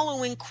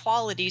following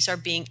qualities are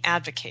being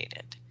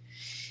advocated.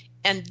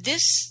 And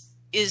this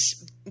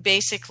is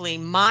basically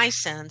my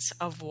sense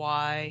of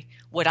why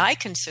what I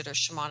consider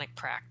shamanic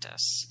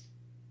practice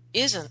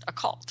isn't a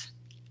cult.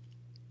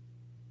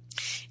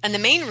 And the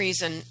main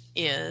reason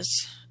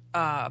is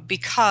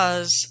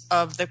because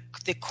of the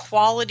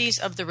qualities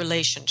of the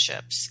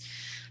relationships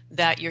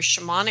that your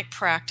shamanic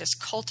practice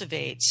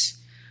cultivates,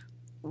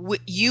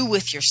 you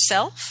with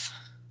yourself,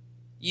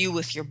 you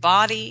with your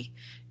body,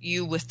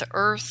 you with the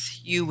earth,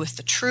 you with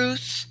the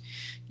truth,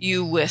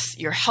 you with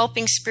your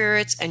helping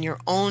spirits and your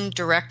own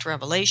direct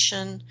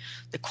revelation,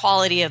 the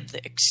quality of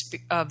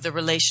the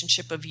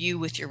relationship of you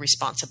with your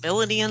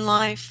responsibility in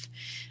life,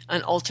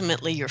 and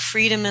ultimately your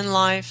freedom in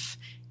life,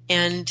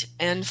 and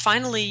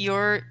finally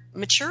your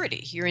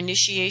maturity, your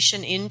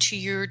initiation into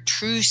your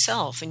true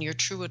self and your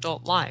true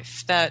adult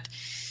life. That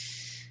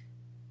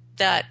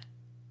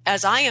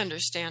as I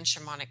understand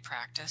shamanic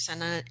practice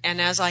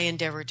and as I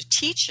endeavor to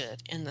teach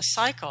it in the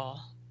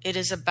cycle, it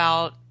is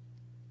about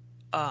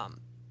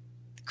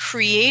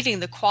creating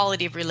the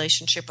quality of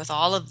relationship with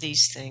all of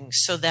these things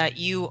so that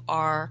you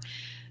are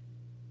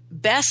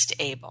best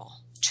able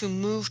to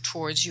move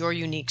towards your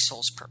unique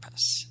soul's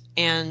purpose.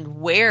 And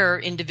where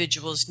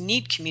individuals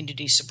need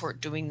community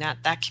support doing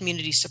that, that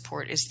community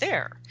support is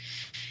there.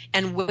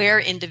 And where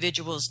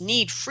individuals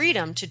need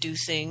freedom to do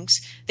things,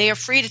 they are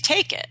free to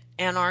take it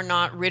and are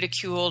not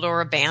ridiculed or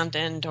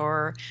abandoned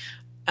or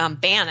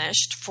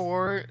banished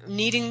for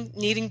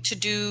needing to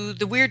do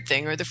the weird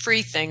thing or the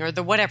free thing or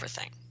the whatever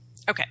thing.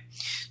 Okay,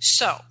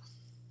 so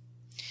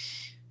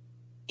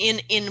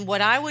in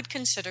what I would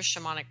consider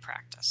shamanic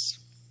practice,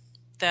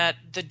 that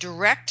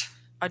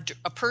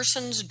a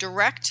person's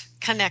direct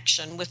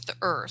connection with the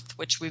earth,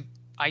 which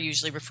I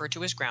usually refer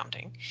to as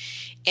grounding,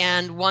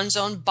 and one's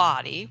own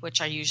body,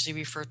 which I usually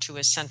refer to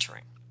as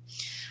centering.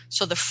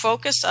 So the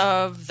focus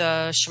of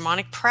the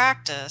shamanic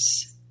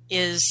practice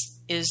is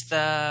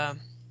the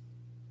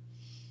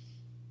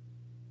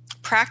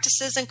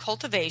practices and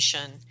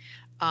cultivation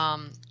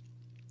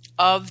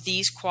of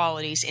these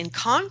qualities in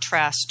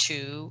contrast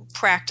to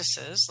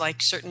practices like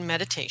certain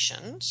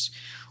meditations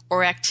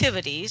or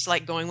activities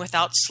like going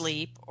without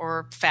sleep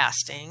or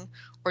fasting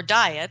or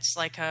diets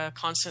like a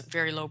constant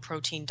very low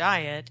protein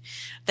diet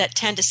that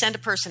tend to send a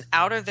person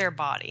out of their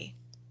body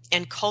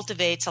and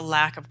cultivates a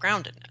lack of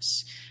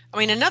groundedness. I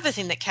mean, another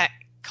thing that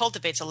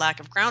cultivates a lack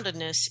of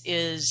groundedness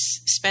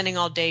is spending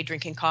all day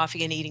drinking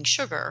coffee and eating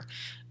sugar,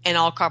 and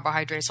all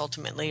carbohydrates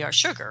ultimately are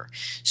sugar.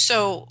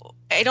 So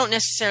I don't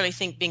necessarily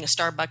think being a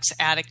Starbucks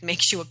addict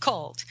makes you a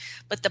cult,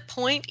 but the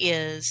point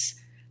is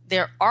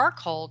there are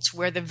cults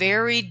where the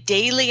very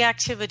daily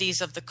activities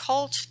of the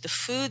cult, the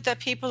food that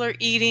people are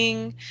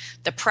eating,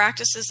 the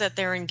practices that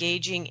they're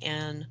engaging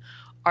in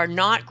are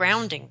not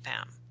grounding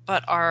them,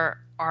 but are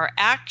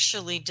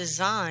actually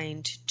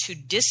designed to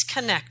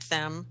disconnect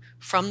them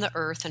from the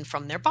earth and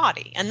from their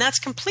body. And that's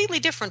completely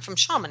different from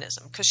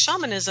shamanism, because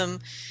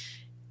shamanism,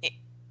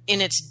 in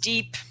its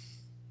deep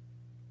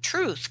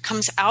truth,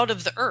 comes out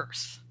of the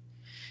earth.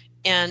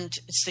 And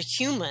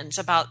it's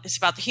about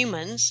the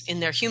humans in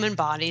their human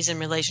bodies in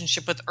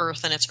relationship with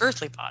earth and its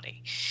earthly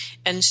body.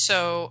 And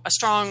so a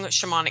strong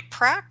shamanic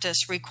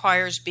practice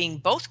requires being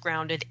both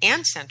grounded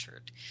and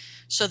centered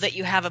so that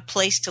you have a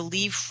place to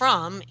leave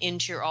from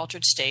into your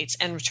altered states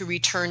and to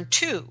return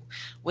to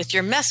with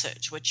your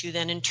message, which you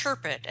then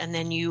interpret and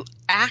then you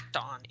act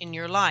on in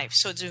your life.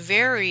 So it's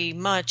very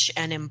much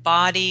an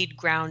embodied,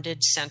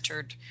 grounded,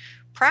 centered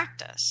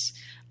practice.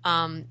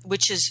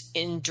 Which is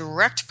in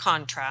direct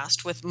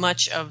contrast with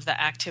much of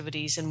the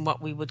activities in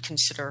what we would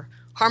consider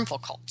harmful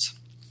cults.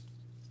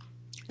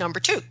 Number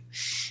two,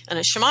 in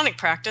a shamanic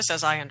practice,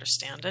 as I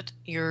understand it,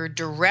 your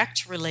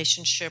direct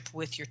relationship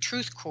with your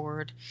truth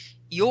cord,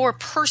 your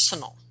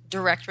personal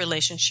direct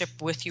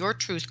relationship with your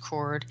truth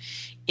cord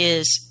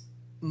is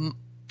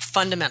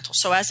fundamental.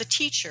 So as a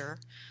teacher,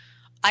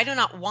 I do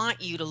not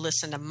want you to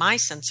listen to my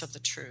sense of the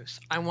truth.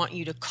 I want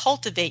you to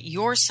cultivate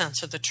your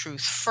sense of the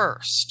truth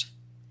first.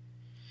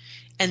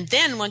 And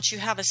then once you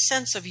have a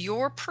sense of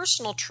your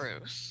personal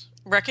truth,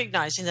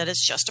 recognizing that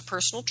it's just a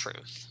personal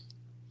truth,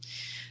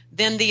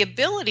 then the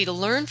ability to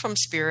learn from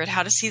spirit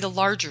how to see the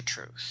larger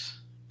truth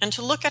and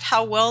to look at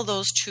how well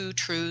those two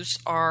truths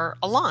are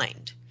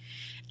aligned.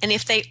 And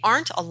if they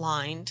aren't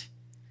aligned,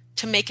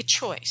 to make a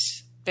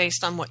choice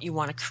based on what you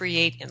want to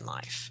create in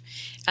life.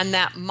 And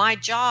that my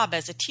job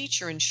as a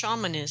teacher in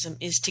shamanism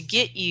is to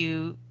get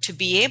you to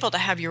be able to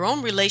have your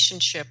own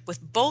relationship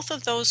with both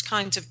of those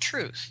kinds of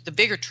truth, the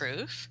bigger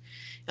truth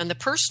and the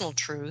personal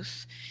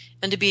truth,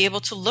 and to be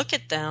able to look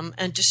at them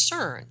and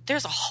discern.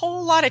 There's a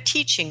whole lot of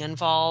teaching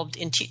involved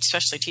in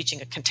especially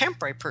teaching a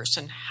contemporary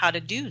person how to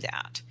do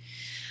that.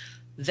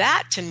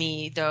 That, to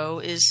me, though,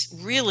 is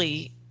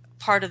really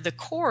part of the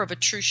core of a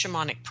true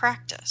shamanic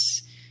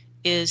practice,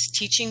 is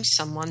teaching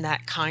someone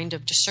that kind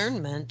of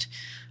discernment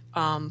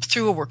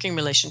through a working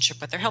relationship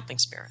with their helping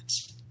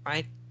spirits,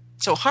 right?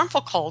 So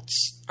harmful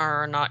cults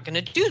are not going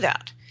to do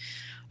that.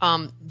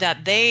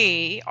 That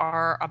they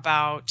are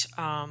about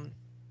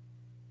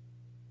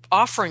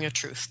offering a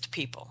truth to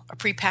people, a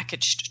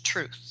prepackaged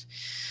truth.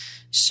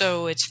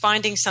 So it's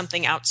finding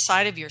something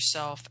outside of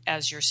yourself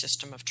as your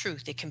system of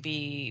truth. It can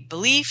be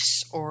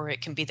beliefs, or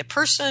it can be the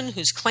person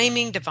who's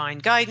claiming divine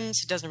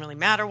guidance. It doesn't really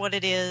matter what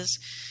it is.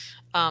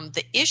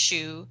 The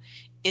issue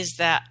is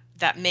that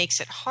makes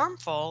it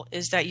harmful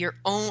is that your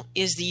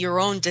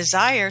own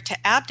desire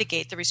to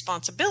abdicate the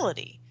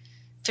responsibility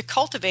to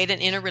cultivate an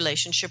inner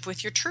relationship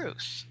with your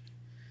truth.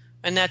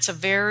 And that's a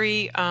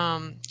very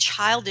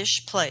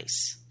childish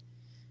place.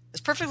 It's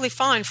perfectly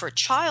fine for a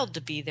child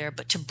to be there,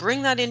 but to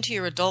bring that into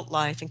your adult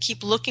life and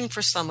keep looking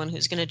for someone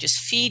who's going to just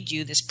feed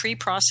you this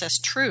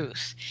pre-processed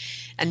truth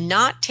and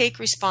not take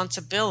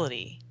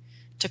responsibility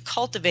to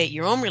cultivate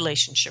your own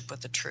relationship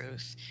with the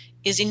truth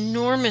is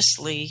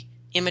enormously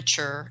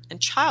immature and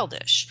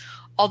childish.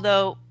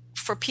 Although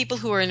for people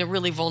who are in a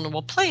really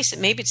vulnerable place,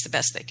 maybe it's the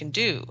best they can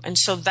do. And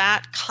so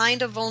that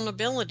kind of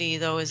vulnerability,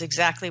 though, is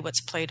exactly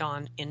what's played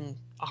on in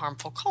a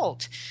harmful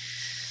cult.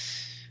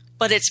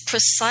 But it's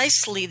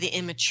precisely the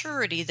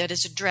immaturity that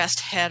is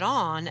addressed head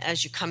on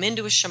as you come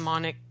into a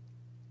shamanic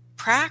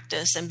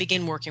practice and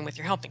begin working with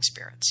your helping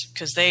spirits,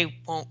 because they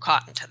won't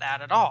cotton to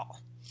that at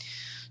all.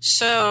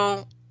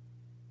 So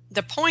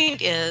the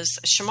point is,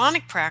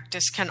 shamanic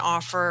practice can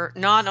offer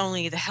not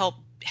only the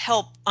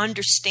help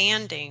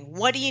understanding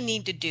what do you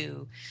need to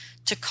do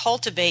to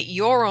cultivate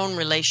your own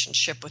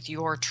relationship with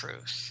your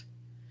truth,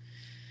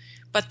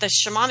 but the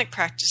shamanic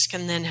practice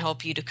can then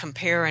help you to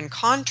compare and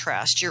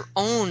contrast your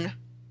own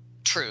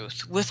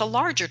truth with a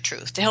larger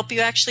truth to help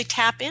you actually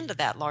tap into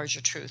that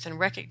larger truth and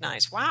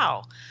recognize,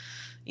 wow,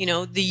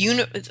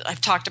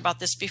 I've talked about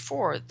this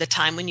before, the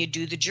time when you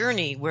do the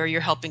journey where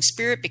your helping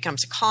spirit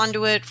becomes a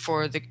conduit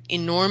for the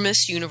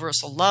enormous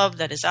universal love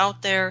that is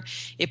out there.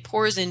 It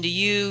pours into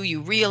you.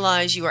 You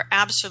realize you are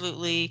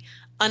absolutely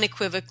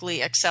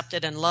unequivocally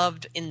accepted and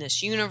loved in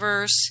this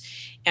universe.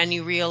 And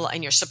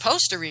you're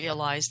supposed to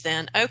realize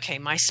then, okay,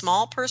 my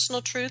small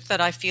personal truth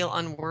that I feel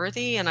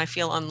unworthy and I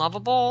feel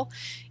unlovable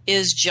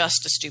is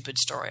just a stupid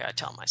story I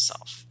tell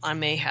myself. I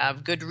may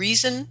have good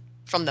reason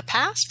from the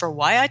past for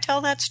why I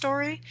tell that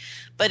story,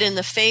 but in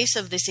the face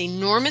of this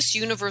enormous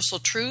universal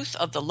truth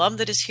of the love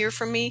that is here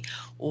for me,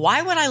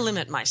 why would I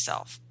limit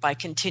myself by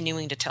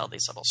continuing to tell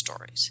these little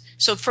stories?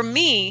 So for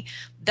me,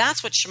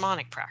 that's what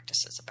shamanic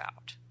practice is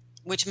about,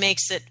 which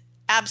makes it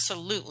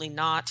absolutely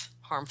not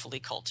harmfully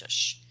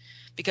cultish.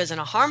 Because in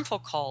a harmful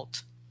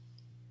cult,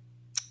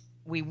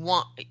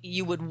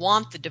 you would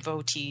want the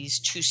devotees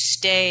to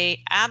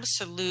stay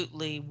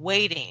absolutely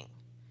waiting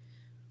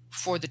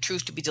for the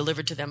truth to be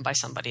delivered to them by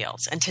somebody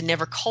else and to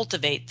never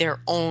cultivate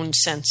their own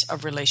sense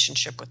of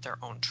relationship with their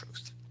own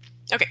truth.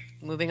 Okay,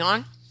 moving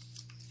on.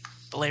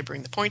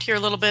 Belaboring the point here a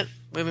little bit,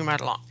 moving right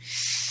along.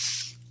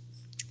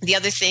 The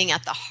other thing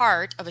at the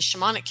heart of a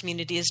shamanic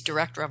community is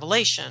direct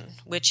revelation,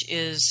 which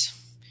is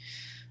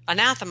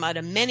anathema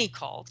to many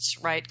cults,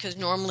 right? Because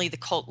normally the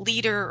cult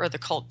leader or the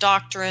cult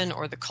doctrine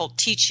or the cult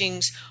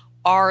teachings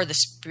are the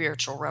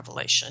spiritual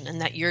revelation, and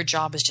that your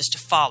job is just to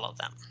follow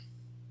them,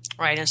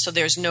 right? And so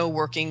there's no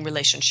working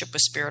relationship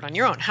with spirit on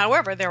your own.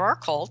 However, there are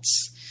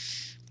cults,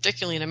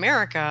 particularly in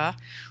America,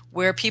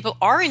 where people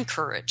are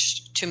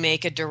encouraged to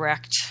make a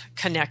direct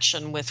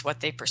connection with what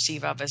they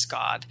perceive of as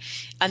God.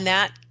 And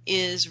that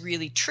is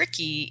really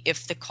tricky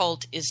if the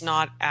cult is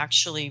not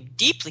actually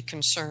deeply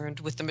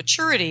concerned with the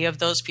maturity of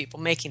those people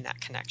making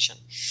that connection.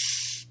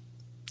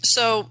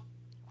 So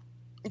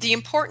the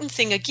important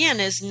thing, again,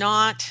 is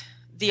not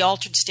the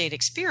altered state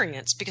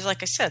experience, because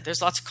like I said,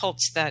 there's lots of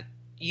cults that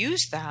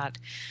use that,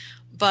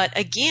 but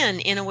again,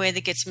 in a way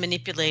that gets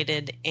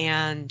manipulated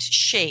and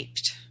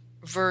shaped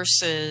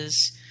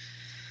versus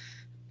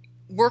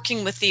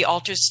working with the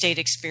altered state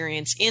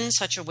experience in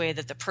such a way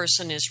that the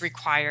person is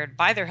required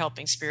by their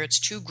helping spirits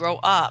to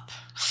grow up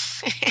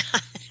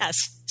as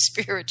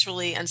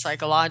spiritually and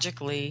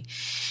psychologically,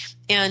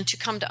 and to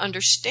come to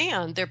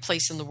understand their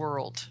place in the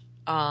world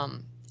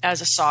as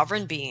a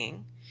sovereign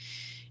being,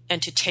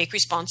 and to take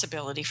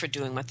responsibility for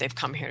doing what they've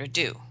come here to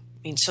do.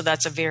 I mean, so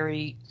that's a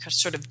very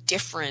sort of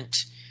different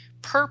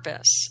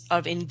purpose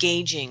of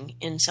engaging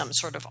in some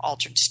sort of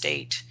altered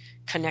state,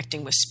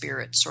 connecting with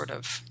spirit sort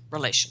of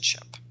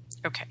relationship.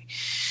 Okay,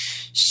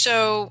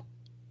 so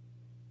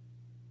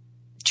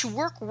to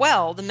work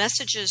well, the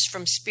messages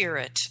from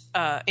spirit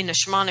in a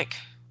shamanic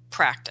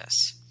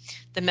practice,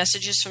 the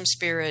messages from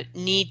spirit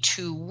need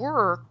to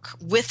work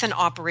with an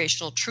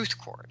operational truth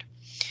chord.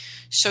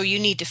 So you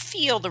need to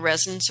feel the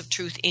resonance of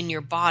truth in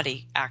your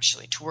body,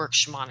 actually, to work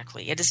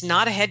shamanically. It is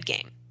not a head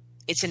game.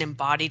 It's an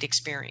embodied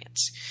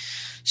experience.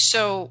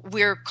 So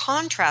we're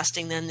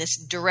contrasting then this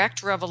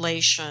direct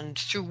revelation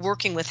through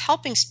working with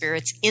helping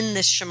spirits in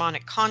this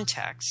shamanic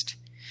context,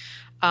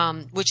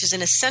 which is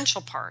an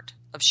essential part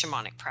of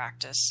shamanic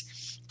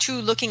practice, to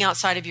looking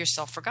outside of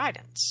yourself for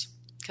guidance.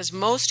 Because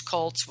most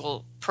cults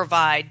will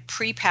provide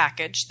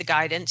prepackaged the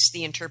guidance,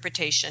 the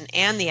interpretation,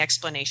 and the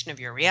explanation of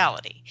your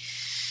reality.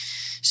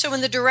 So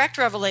in the direct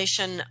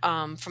revelation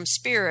from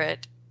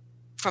Spirit,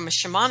 from a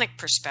shamanic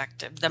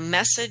perspective, the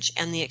message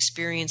and the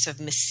experience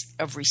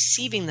of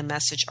receiving the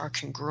message are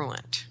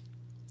congruent.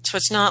 So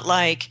it's not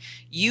like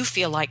you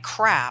feel like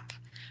crap,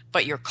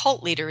 but your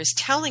cult leader is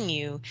telling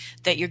you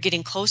that you're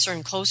getting closer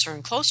and closer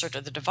and closer to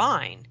the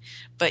divine,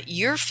 but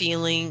you're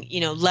feeling,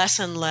 less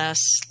and less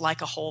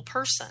like a whole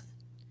person.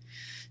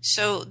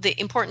 So the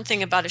important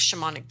thing about a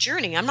shamanic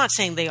journey, I'm not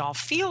saying they all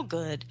feel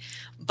good,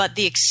 but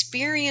the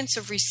experience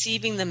of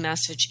receiving the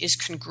message is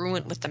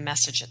congruent with the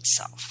message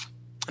itself.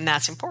 And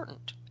that's an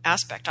important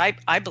aspect,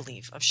 I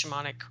believe, of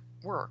shamanic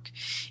work.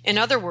 In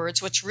other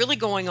words, what's really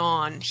going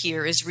on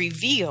here is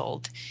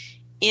revealed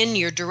in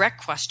your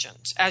direct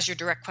questions, as your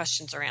direct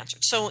questions are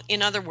answered. So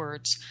in other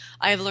words,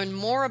 I have learned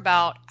more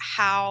about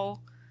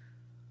how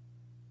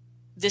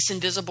this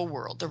invisible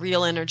world, the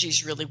real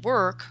energies, really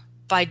work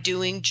by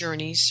doing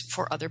journeys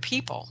for other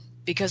people,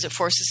 because it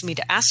forces me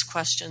to ask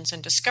questions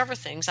and discover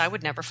things I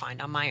would never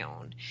find on my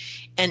own.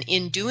 And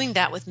in doing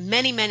that with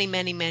many, many,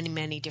 many, many,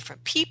 many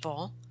different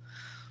people,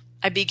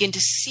 I begin to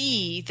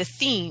see the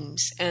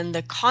themes and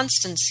the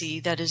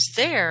constancy that is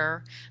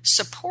there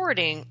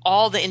supporting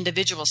all the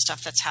individual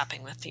stuff that's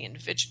happening with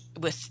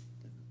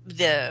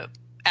the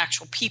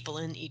actual people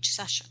in each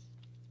session.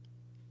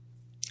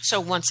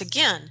 So once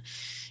again,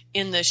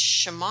 in the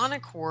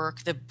shamanic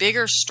work, the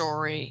bigger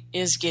story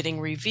is getting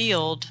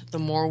revealed the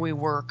more we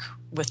work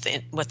with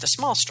the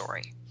small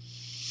story.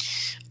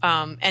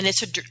 And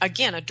it's,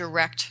 again, a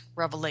direct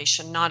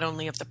revelation, not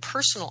only of the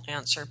personal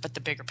answer, but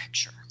the bigger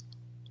picture.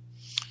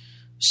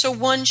 So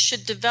one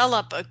should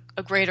develop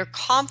a greater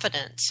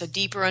confidence, a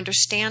deeper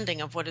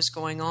understanding of what is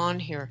going on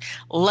here,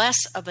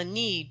 less of a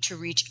need to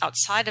reach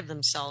outside of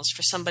themselves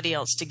for somebody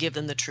else to give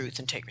them the truth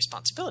and take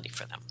responsibility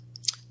for them,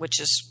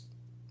 which is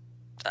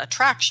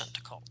attraction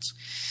to cults.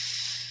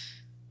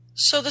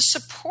 So the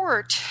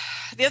support,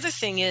 the other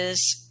thing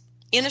is,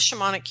 in a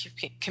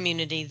shamanic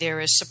community,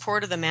 there is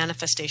support of the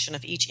manifestation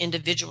of each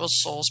individual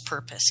soul's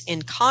purpose,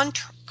 in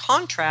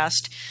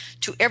contrast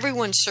to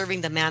everyone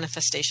serving the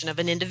manifestation of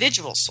an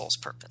individual soul's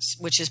purpose,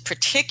 which is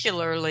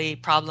particularly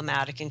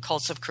problematic in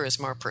cults of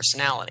charisma or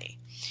personality.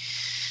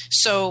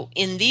 So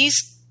in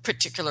these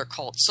particular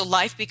cults, so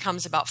life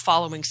becomes about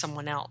following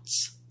someone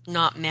else,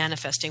 not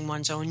manifesting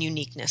one's own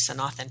uniqueness and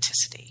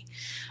authenticity.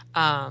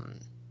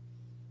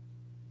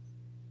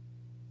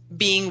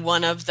 Being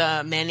one of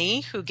the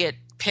many who get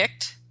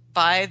picked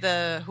by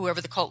whoever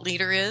the cult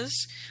leader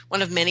is,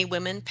 one of many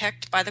women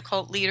picked by the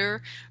cult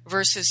leader,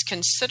 versus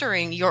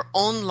considering your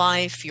own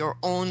life, your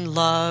own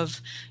love,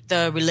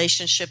 the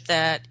relationship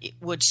that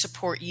would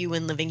support you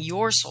in living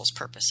your soul's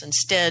purpose.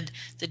 Instead,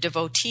 the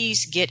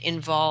devotees get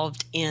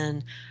involved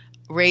in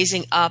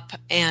raising up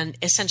and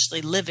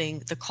essentially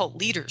living the cult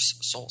leader's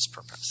soul's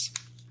purpose.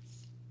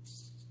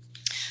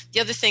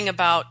 The other thing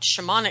about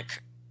shamanic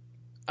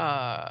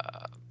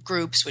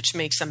groups, which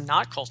makes them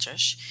not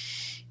cultish,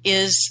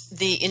 is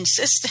the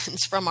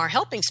insistence from our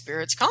helping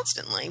spirits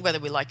constantly, whether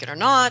we like it or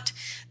not,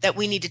 that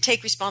we need to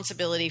take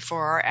responsibility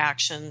for our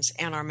actions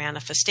and our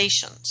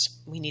manifestations.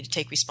 We need to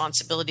take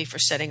responsibility for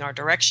setting our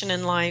direction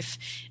in life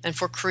and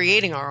for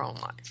creating our own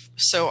life.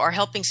 So our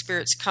helping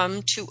spirits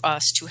come to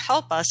us to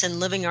help us in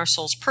living our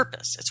soul's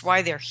purpose. It's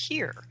why they're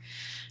here,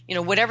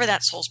 whatever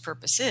that soul's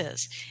purpose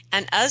is.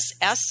 And as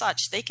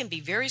such, they can be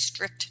very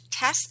strict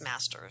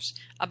taskmasters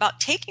about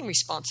taking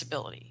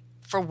responsibility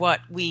for what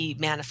we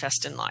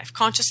manifest in life,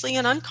 consciously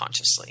and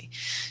unconsciously.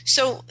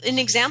 So an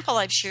example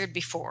I've shared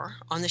before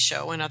on the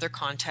show in other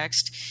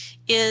context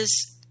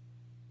is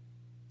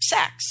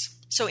sex.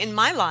 So in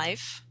my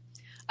life,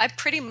 I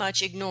pretty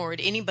much ignored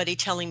anybody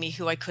telling me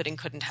who I could and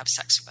couldn't have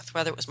sex with,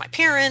 whether it was my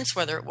parents,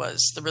 whether it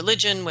was the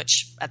religion,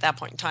 which at that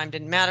point in time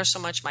didn't matter so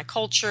much, my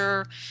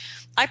culture.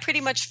 I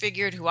pretty much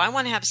figured who I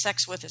want to have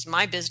sex with is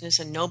my business,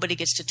 and nobody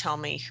gets to tell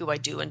me who I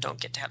do and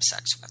don't get to have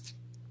sex with.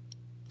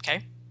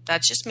 Okay?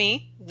 That's just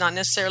me, not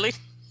necessarily,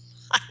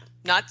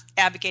 not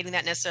advocating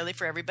that necessarily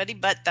for everybody,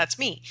 but that's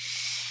me.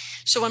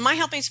 So when my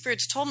helping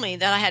spirits told me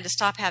that I had to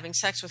stop having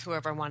sex with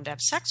whoever I wanted to have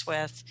sex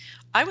with,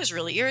 I was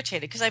really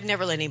irritated because I've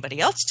never let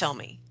anybody else tell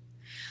me.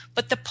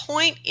 But the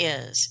point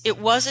is, it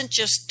wasn't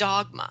just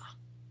dogma,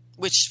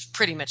 which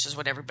pretty much is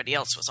what everybody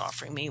else was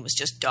offering me. It was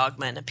just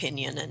dogma and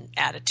opinion and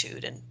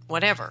attitude and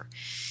whatever.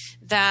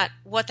 That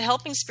what the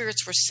helping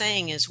spirits were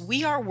saying is,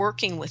 we are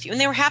working with you.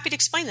 And they were happy to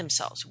explain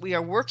themselves. We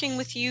are working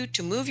with you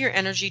to move your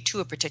energy to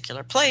a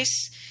particular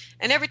place.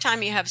 And every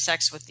time you have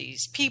sex with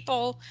these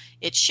people,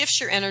 it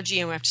shifts your energy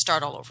and we have to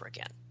start all over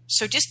again.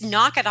 So just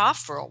knock it off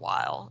for a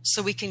while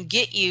so we can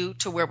get you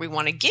to where we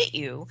want to get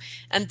you.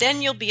 And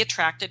then you'll be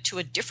attracted to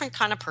a different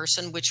kind of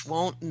person which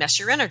won't mess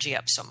your energy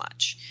up so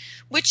much,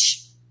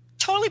 which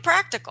totally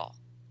practical.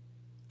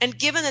 And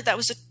given that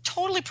was a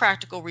totally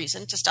practical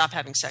reason to stop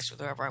having sex with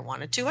whoever I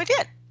wanted to, I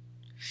did.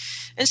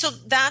 And so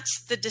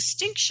that's the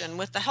distinction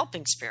with the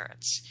helping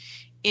spirits,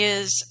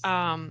 is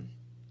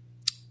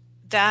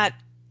that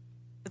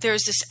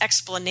there's this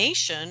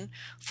explanation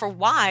for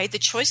why the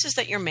choices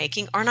that you're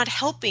making are not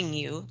helping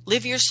you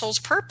live your soul's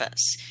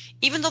purpose,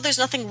 even though there's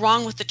nothing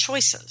wrong with the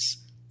choices.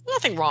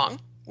 Nothing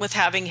wrong. with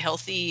having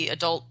healthy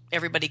adult,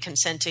 everybody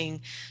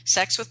consenting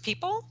sex with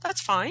people.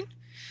 That's fine.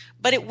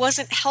 But it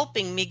wasn't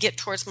helping me get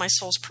towards my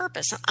soul's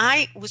purpose. And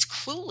I was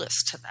clueless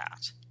to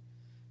that.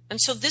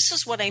 And so this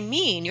is what I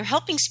mean. Your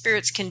helping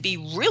spirits can be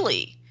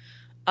really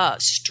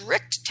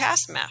strict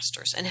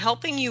taskmasters, and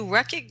helping you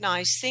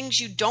recognize things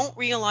you don't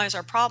realize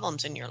are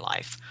problems in your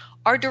life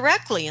are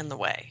directly in the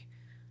way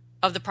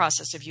of the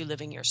process of you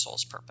living your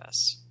soul's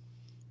purpose.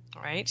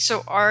 All right.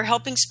 So our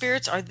helping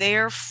spirits are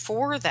there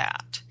for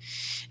that.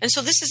 And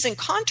so this is in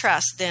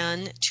contrast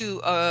then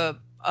to a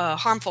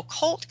harmful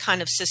cult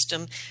kind of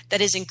system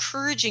that is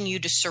encouraging you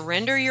to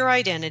surrender your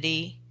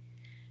identity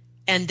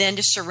and then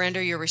to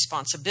surrender your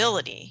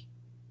responsibility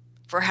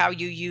for how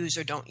you use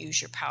or don't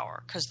use your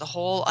power. Because the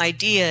whole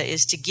idea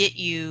is to get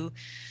you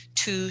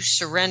to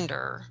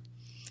surrender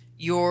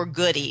your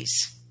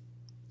goodies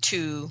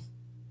to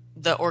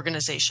the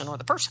organization or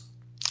the person.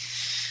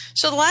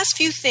 So the last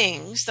few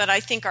things that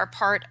I think are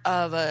part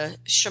of a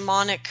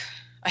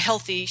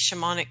healthy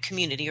shamanic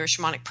community or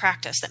shamanic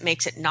practice that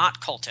makes it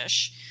not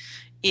cultish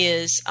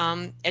is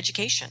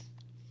education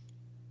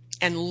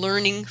and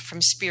learning from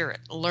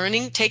spirit,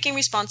 taking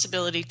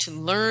responsibility to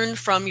learn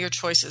from your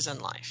choices in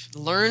life,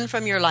 learn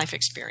from your life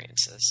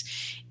experiences,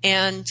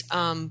 and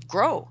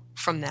grow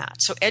from that.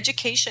 So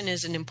education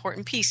is an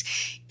important piece.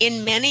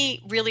 In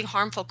many really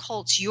harmful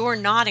cults, you're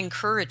not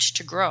encouraged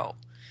to grow.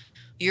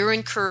 You're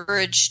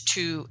encouraged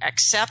to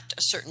accept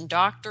a certain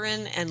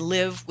doctrine and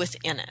live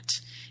within it.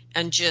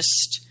 And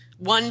just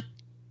one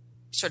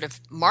sort of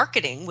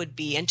marketing would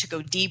be, and to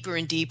go deeper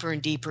and deeper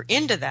and deeper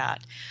into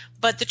that.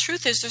 But the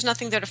truth is there's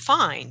nothing there to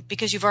find,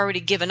 because you've already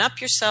given up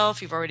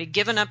yourself, you've already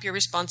given up your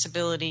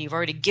responsibility, you've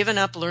already given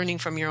up learning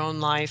from your own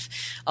life,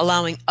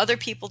 allowing other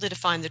people to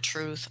define the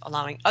truth,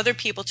 allowing other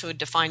people to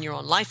define your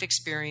own life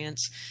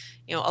experience,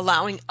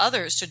 allowing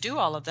others to do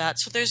all of that.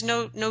 So there's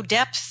no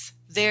depth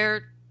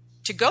there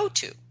to go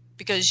to,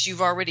 because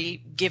you've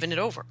already given it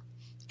over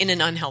in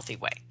an unhealthy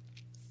way.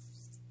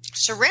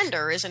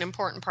 Surrender is an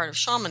important part of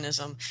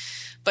shamanism,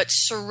 but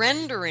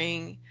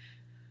surrendering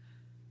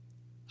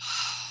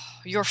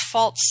your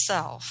false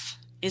self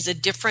is a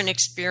different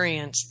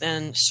experience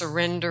than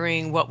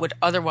surrendering what would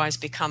otherwise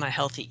become a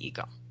healthy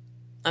ego.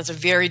 That's a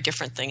very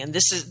different thing. And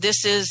this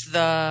is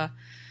the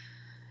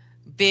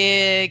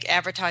big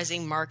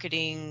advertising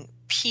marketing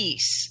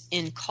piece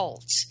in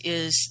cults,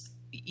 is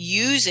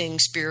using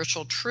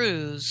spiritual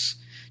truths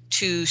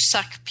to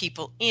suck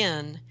people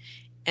in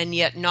and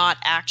yet not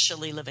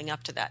actually living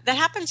up to that. That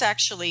happens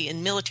actually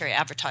in military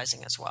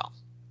advertising as well.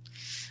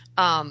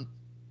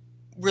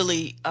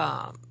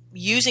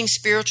 Using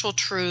spiritual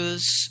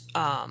truths,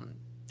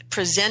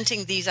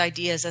 presenting these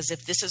ideas as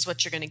if this is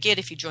what you're going to get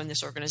if you join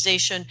this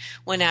organization,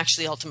 when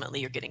actually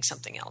ultimately you're getting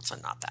something else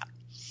and not that.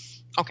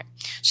 Okay,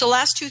 so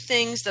last two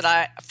things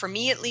that for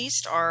me at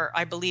least, are,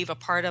 I believe, a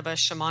part of a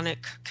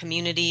shamanic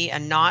community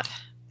and not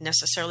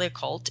necessarily a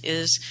cult,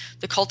 is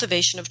the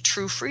cultivation of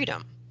true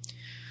freedom.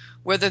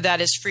 Whether that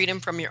is freedom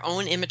from your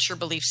own immature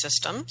belief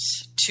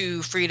systems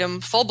to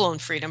freedom, full-blown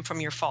freedom from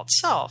your false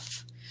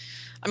self.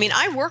 I mean,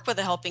 I work with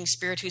a helping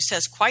spirit who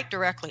says quite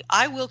directly,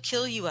 I will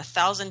kill you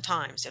 1,000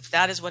 times if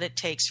that is what it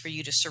takes for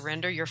you to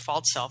surrender your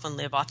false self and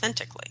live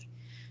authentically.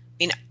 I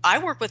mean, I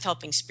work with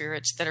helping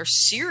spirits that are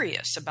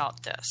serious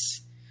about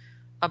this,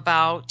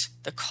 about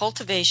the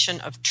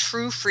cultivation of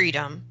true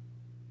freedom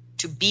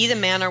to be the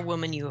man or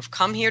woman you have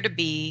come here to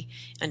be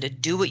and to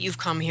do what you've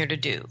come here to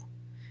do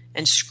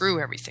and screw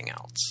everything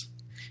else.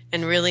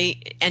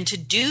 And to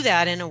do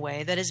that in a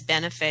way that is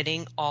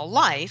benefiting all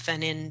life.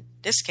 And in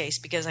this case,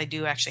 because I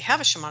do actually have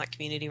a shamanic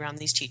community around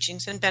these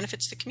teachings, and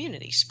benefits the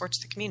community,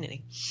 supports the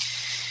community.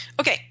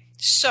 Okay,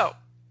 so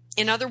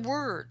in other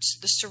words,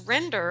 the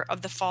surrender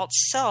of the false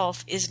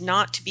self is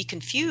not to be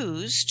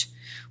confused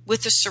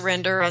with the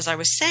surrender, as I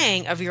was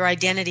saying, of your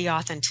identity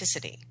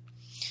authenticity.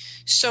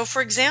 So,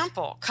 for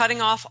example,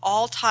 cutting off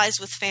all ties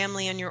with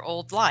family in your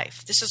old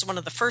life. This is one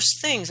of the first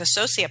things a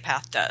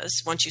sociopath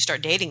does once you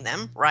start dating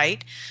them,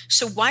 right?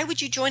 So why would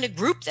you join a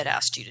group that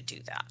asked you to do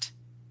that?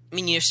 I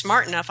mean, you're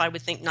smart enough, I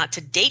would think, not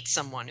to date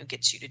someone who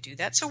gets you to do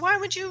that. So why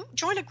would you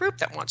join a group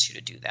that wants you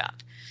to do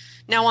that?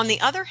 Now, on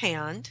the other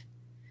hand,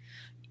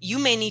 you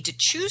may need to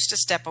choose to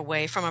step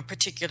away from a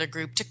particular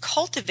group to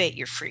cultivate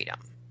your freedom.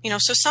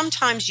 So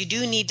sometimes you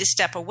do need to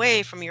step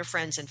away from your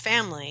friends and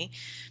family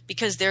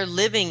because they're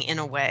living in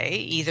a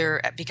way, either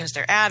because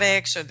they're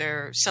addicts or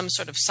there's some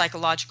sort of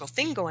psychological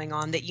thing going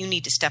on that you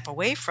need to step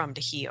away from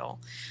to heal,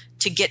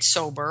 to get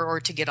sober, or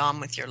to get on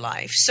with your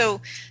life.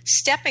 So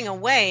stepping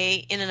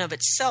away in and of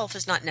itself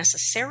is not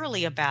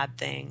necessarily a bad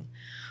thing.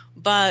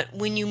 But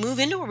when you move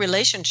into a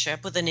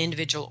relationship with an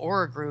individual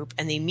or a group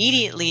and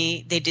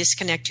they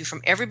disconnect you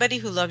from everybody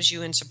who loves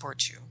you and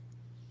supports you,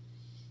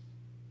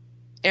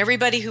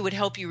 everybody who would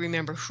help you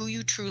remember who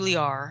you truly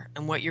are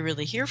and what you're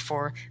really here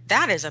for,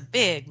 that is a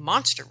big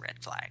monster red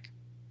flag,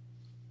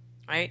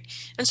 right?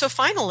 And so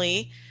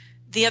finally,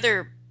 the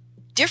other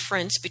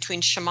difference between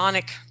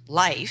shamanic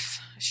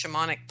life,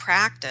 shamanic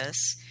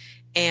practice,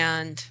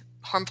 and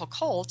harmful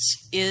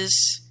cults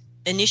is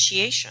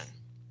initiation.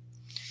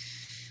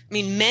 I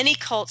mean, many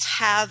cults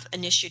have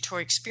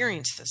initiatory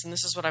experiences, and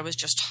this is what I was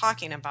just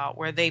talking about,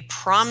 where they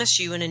promise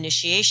you an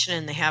initiation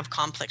and they have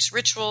complex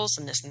rituals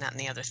and this and that and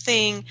the other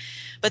thing.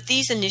 But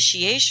these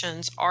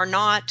initiations are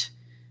not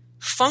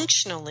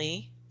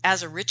functionally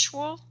as a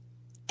ritual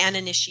and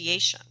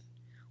initiation.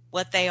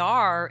 What they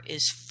are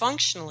is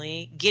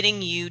functionally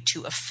getting you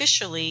to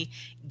officially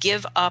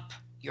give up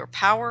your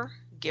power,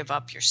 give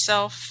up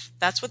yourself.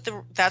 That's what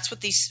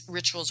these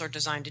rituals are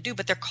designed to do,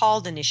 but they're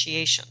called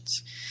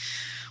initiations.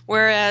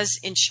 Whereas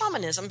in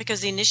shamanism, because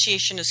the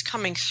initiation is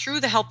coming through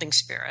the helping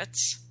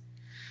spirits,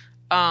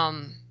 who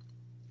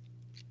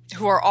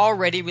are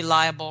already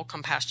reliable,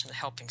 compassionate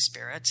helping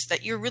spirits,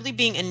 that you're really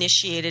being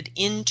initiated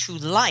into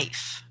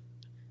life,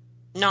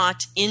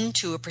 not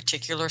into a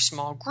particular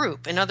small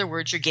group. In other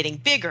words, you're getting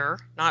bigger,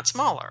 not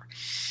smaller.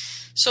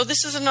 So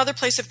this is another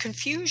place of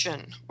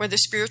confusion where the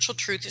spiritual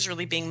truth is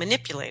really being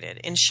manipulated.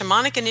 In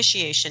shamanic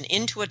initiation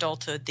into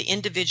adulthood, the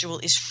individual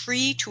is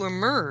free to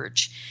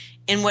emerge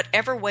in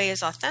whatever way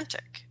is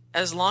authentic,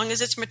 as long as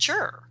it's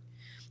mature,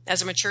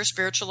 as a mature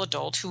spiritual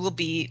adult who will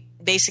be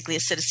basically a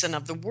citizen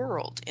of the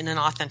world in an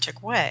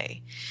authentic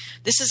way.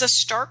 This is a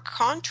stark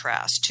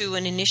contrast to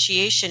an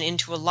initiation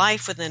into a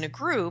life within a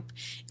group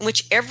in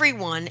which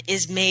everyone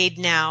is made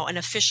now an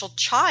official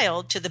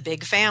child to the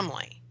big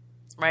family,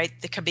 right?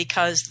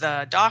 Because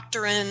the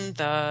doctrine,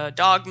 the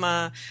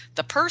dogma,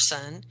 the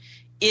person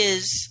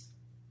is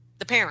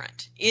the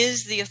parent,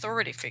 is the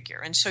authority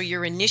figure. And so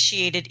you're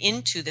initiated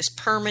into this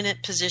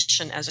permanent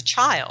position as a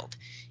child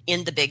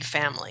in the big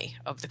family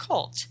of the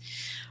cult.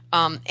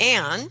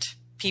 And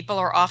people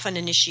are often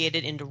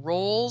initiated into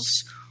roles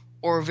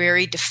or a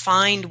very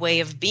defined way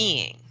of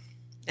being.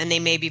 And they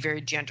may be very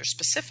gender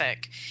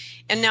specific.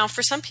 And now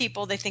for some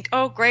people, they think,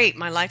 oh, great,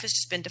 my life has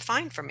just been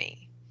defined for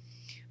me.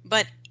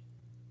 But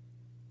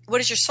what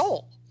does your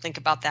soul think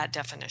about that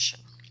definition?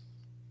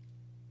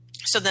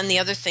 So then the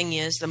other thing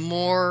is, the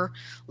more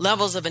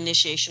levels of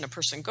initiation a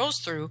person goes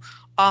through,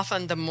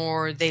 often the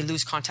more they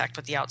lose contact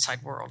with the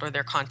outside world, or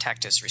their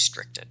contact is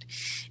restricted.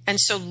 And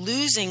so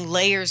losing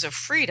layers of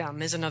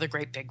freedom is another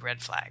great big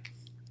red flag.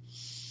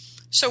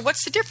 So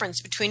what's the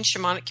difference between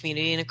shamanic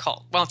community and a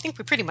cult? Well, I think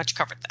we pretty much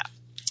covered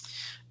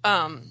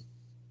that.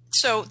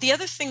 So the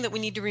other thing that we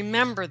need to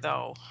remember,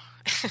 though,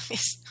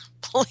 is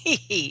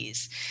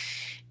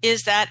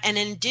that an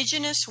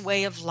indigenous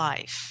way of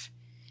life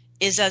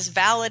is as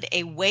valid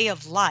a way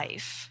of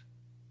life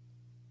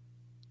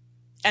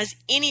as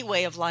any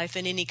way of life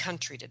in any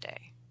country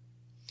today.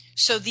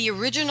 So the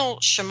original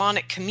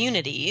shamanic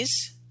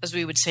communities, as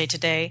we would say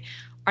today,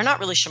 are not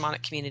really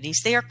shamanic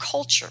communities. They are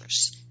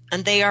cultures,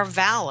 and they are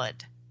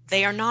valid.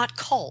 They are not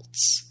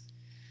cults.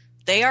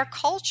 They are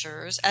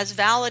cultures as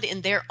valid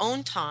in their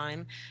own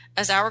time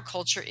as our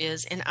culture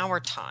is in our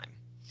time.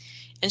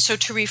 And so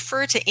to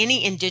refer to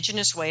any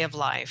indigenous way of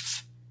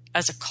life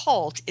as a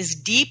cult is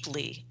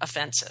deeply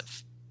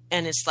offensive,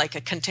 and it's like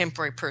a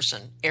contemporary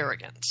person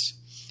arrogance.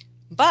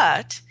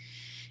 But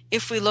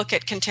if we look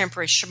at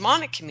contemporary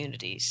shamanic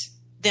communities,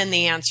 then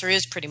the answer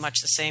is pretty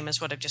much the same as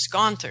what I've just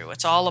gone through.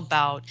 It's all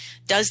about,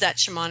 does that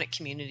shamanic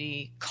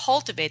community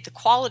cultivate the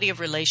quality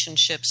of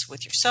relationships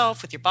with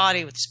yourself, with your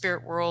body, with the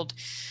spirit world,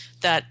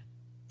 that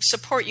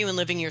support you in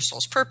living your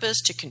soul's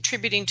purpose, to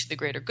contributing to the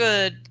greater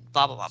good,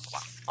 blah, blah, blah, blah,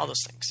 blah, all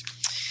those things.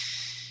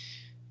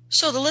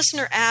 So the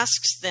listener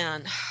asks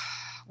then,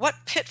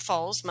 what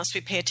pitfalls must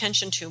we pay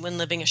attention to when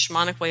living a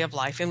shamanic way of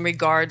life in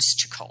regards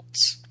to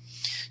cults?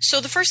 So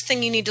the first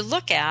thing you need to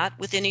look at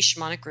with any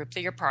shamanic group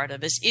that you're part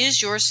of is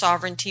your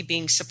sovereignty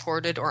being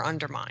supported or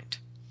undermined?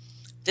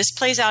 This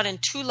plays out in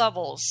two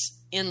levels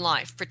in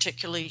life,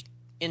 particularly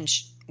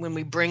when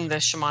we bring the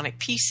shamanic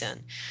piece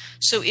in.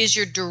 So is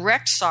your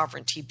direct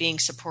sovereignty being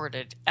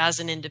supported as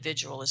an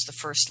individual is the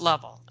first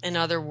level? In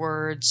other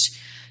words,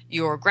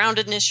 your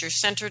groundedness, your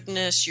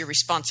centeredness, your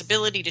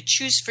responsibility to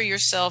choose for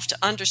yourself, to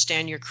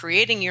understand you're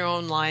creating your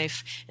own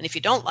life, and if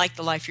you don't like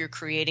the life you're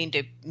creating,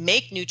 to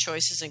make new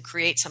choices and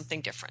create something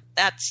different.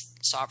 That's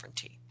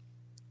sovereignty,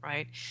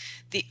 right?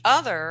 The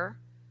other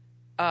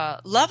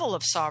level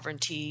of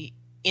sovereignty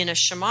in a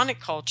shamanic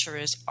culture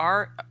is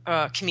our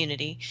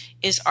community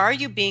is, are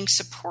you being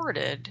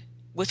supported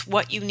with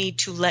what you need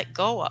to let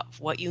go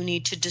of, what you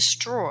need to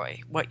destroy,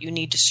 what you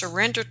need to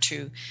surrender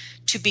to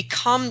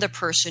become the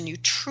person you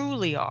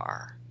truly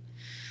are.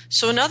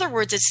 So in other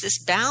words, it's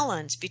this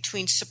balance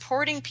between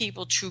supporting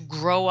people to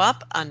grow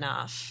up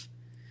enough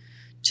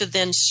to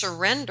then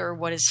surrender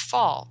what is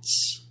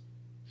false.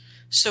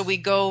 So we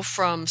go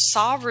from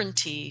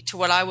sovereignty to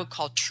what I would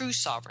call true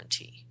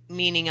sovereignty,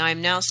 meaning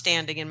I'm now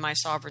standing in my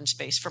sovereign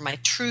space for my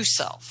true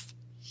self.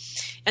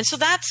 And so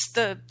that's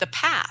the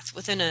path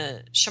within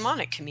a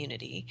shamanic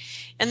community.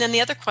 And then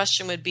the other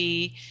question would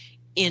be,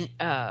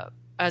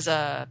 as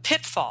a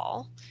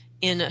pitfall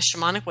in a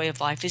shamanic way of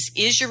life,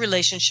 is your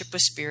relationship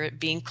with spirit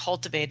being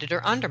cultivated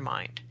or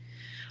undermined?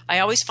 I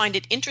always find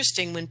it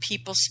interesting when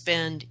people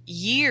spend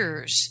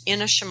years in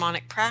a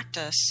shamanic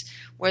practice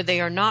where they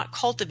are not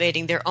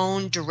cultivating their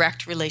own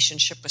direct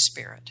relationship with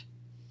spirit.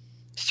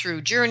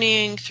 Through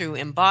journeying, through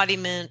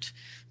embodiment,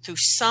 through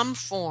some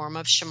form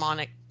of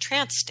shamanic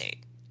trance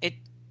state.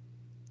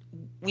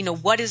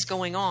 What is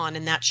going on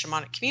in that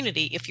shamanic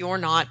community if you're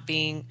not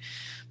being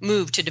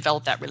moved to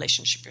develop that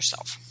relationship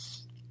yourself.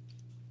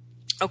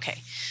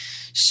 Okay,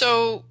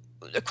 so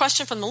the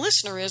question from the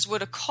listener is,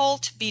 would a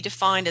cult be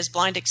defined as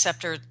blind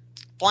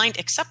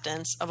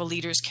acceptance of a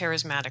leader's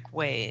charismatic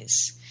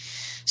ways?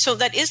 So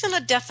that isn't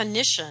a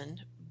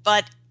definition,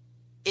 but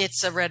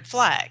it's a red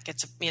flag.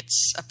 It's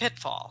a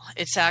pitfall.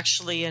 It's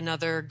actually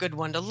another good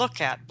one to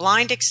look at.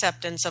 Blind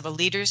acceptance of a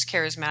leader's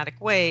charismatic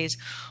ways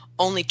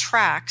only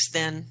tracks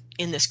then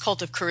in this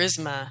cult of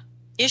charisma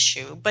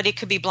issue, but it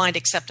could be blind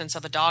acceptance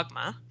of a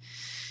dogma.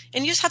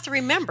 And you just have to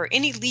remember,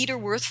 any leader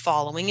worth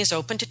following is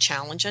open to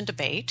challenge and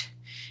debate,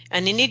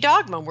 and any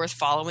dogma worth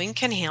following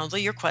can handle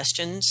your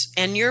questions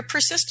and your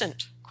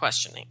persistent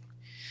questioning.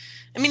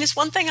 I mean, it's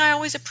one thing I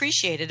always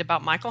appreciated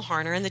about Michael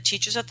Harner and the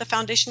teachers at the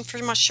Foundation for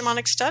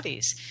Shamanic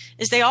Studies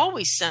is they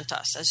always sent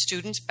us as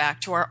students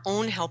back to our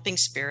own helping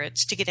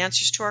spirits to get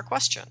answers to our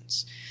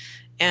questions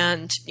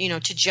and,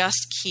 to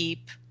just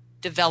keep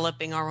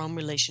developing our own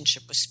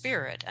relationship with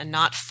spirit and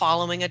not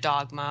following a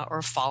dogma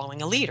or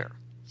following a leader.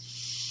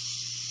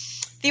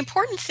 The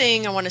important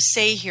thing I want to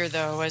say here,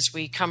 though, as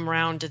we come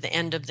around to the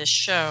end of this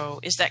show,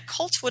 is that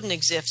cults wouldn't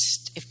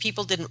exist if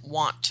people didn't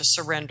want to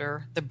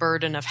surrender the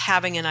burden of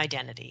having an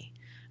identity,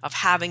 of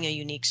having a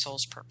unique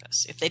soul's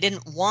purpose, if they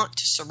didn't want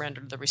to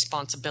surrender the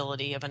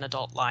responsibility of an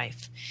adult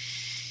life.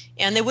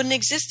 And they wouldn't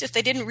exist if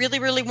they didn't really,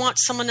 really want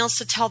someone else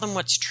to tell them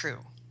what's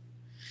true.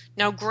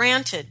 Now,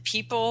 granted,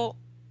 people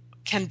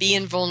can be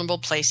in vulnerable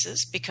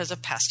places because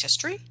of past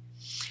history.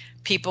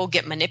 People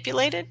get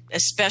manipulated,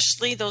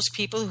 especially those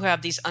people who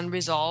have these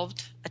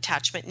unresolved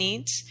attachment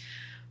needs.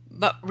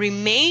 But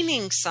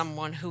remaining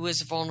someone who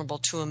is vulnerable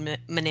to a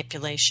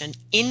manipulation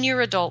in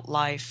your adult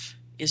life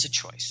is a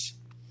choice.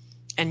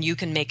 And you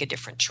can make a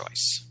different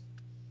choice.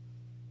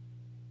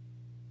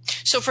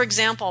 So, for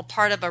example,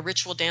 part of a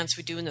ritual dance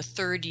we do in the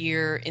third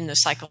year in the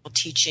cycle of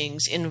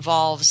teachings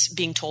involves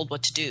being told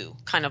what to do,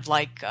 kind of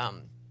like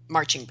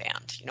marching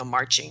band,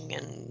 marching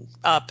and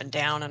up and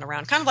down and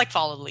around, kind of like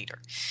follow the leader.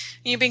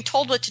 And you're being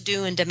told what to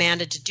do and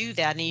demanded to do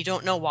that, and you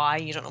don't know why,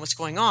 you don't know what's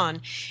going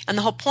on. And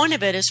the whole point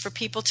of it is for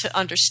people to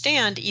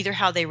understand either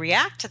how they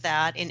react to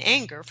that in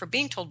anger for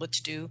being told what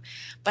to do,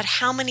 but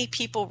how many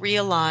people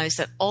realize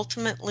that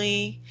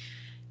ultimately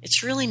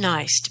it's really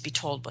nice to be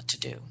told what to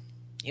do.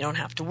 You don't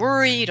have to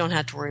worry. You don't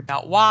have to worry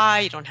about why.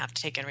 You don't have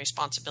to take any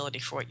responsibility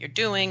for what you're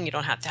doing. You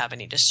don't have to have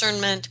any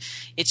discernment.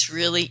 It's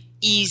really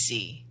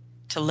easy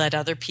to let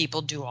other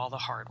people do all the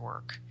hard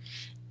work.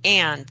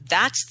 And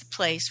that's the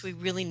place we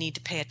really need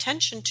to pay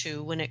attention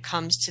to when it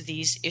comes to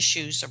these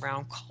issues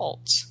around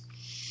cults.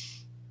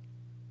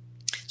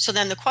 So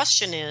then the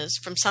question is,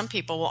 from some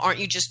people, well, aren't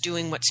you just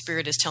doing what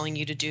spirit is telling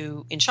you to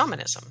do in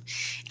shamanism?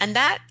 And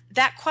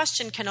that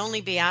question can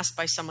only be asked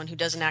by someone who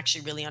doesn't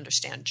actually really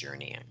understand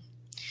journeying.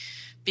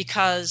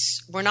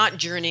 Because we're not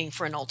journeying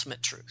for an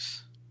ultimate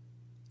truth.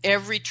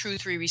 Every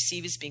truth we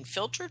receive is being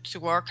filtered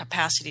through our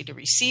capacity to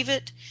receive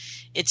it.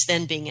 It's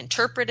then being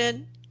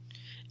interpreted.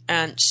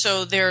 And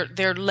so there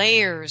are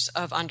layers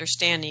of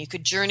understanding. You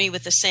could journey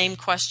with the same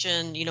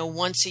question,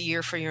 once a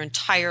year for your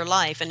entire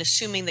life. And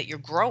assuming that you're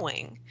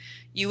growing,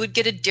 you would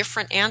get a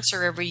different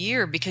answer every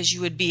year because you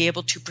would be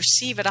able to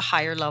perceive at a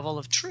higher level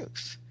of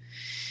truth.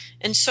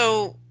 And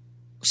so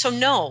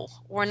no,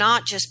 we're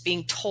not just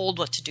being told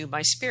what to do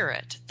by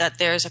spirit, that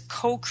there's a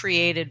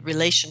co-created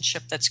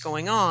relationship that's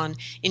going on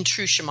in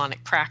true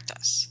shamanic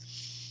practice.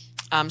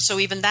 So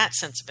even that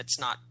sense of it's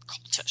not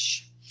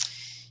cultish.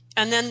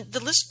 And then the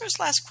listener's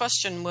last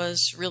question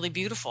was really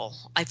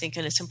beautiful, I think,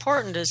 and it's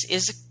important,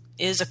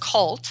 is a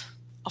cult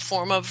a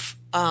form of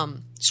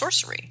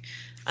sorcery?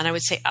 And I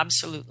would say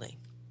absolutely.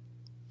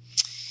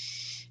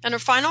 And her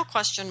final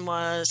question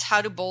was,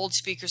 how do bold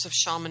speakers of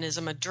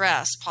shamanism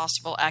address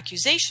possible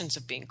accusations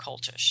of being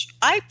cultish?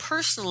 I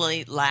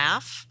personally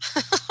laugh.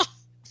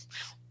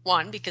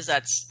 One, because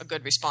that's a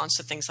good response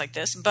to things like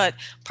this, but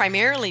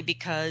primarily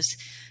because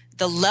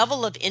the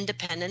level of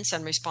independence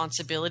and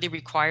responsibility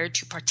required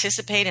to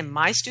participate in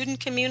my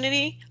student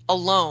community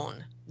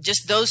alone,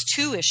 just those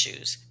two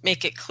issues,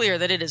 make it clear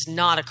that it is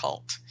not a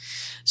cult.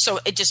 So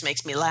it just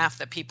makes me laugh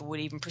that people would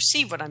even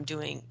perceive what I'm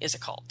doing is a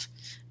cult,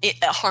 a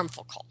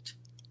harmful cult.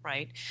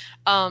 Right?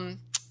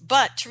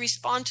 But to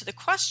respond to the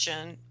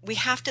question, we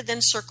have to then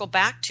circle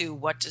back to,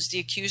 what does the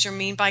accuser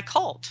mean by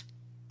cult?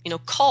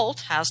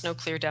 Cult has no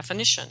clear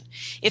definition.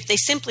 If they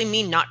simply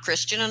mean not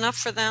Christian enough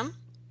for them,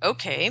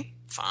 okay,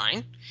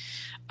 fine.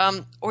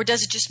 Or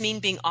does it just mean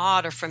being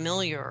odd or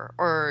familiar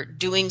or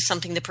doing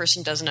something the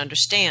person doesn't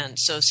understand?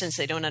 So since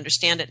they don't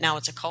understand it, now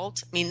it's a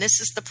cult? I mean, this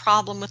is the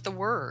problem with the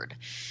word.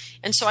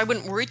 And so I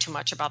wouldn't worry too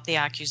much about the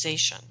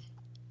accusation.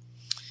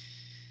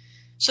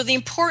 So the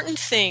important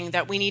thing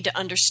that we need to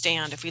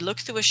understand if we look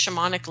through a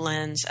shamanic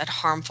lens at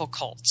harmful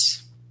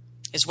cults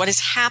is what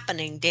is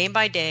happening day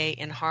by day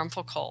in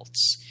harmful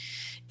cults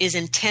is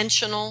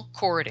intentional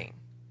courting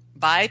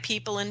by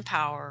people in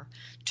power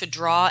to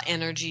draw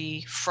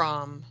energy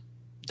from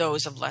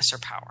those of lesser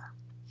power.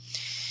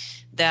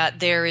 That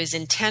there is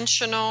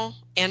intentional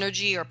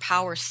energy or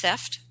power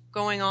theft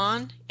going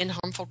on in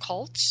harmful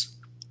cults.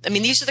 I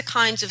mean, these are the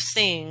kinds of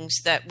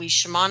things that we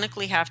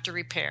shamanically have to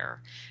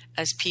repair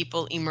as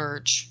people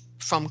emerge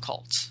from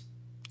cults.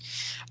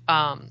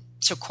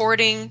 So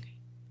courting,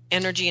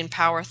 energy and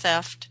power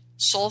theft,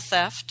 soul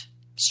theft,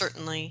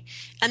 certainly,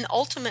 and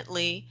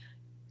ultimately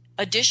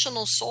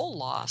additional soul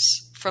loss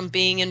from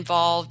being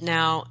involved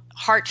now,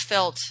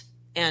 heartfelt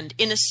and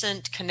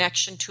innocent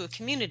connection to a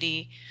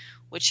community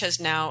which has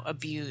now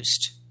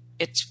abused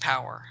its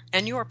power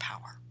and your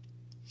power.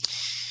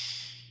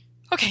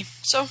 Okay,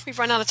 so we've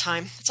run out of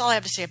time. That's all I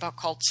have to say about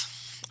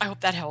cults. I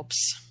hope that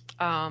helps.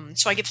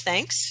 So I give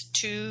thanks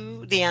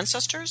to the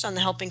ancestors and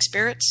the helping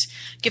spirits.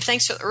 Give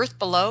thanks to the earth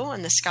below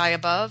and the sky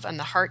above and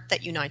the heart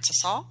that unites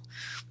us all.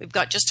 We've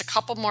got just a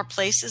couple more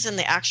places in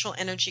the actual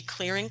energy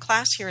clearing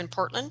class here in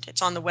Portland.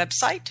 It's on the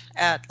website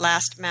at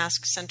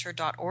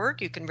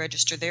lastmaskcenter.org. You can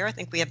register there. I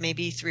think we have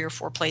maybe 3 or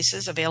 4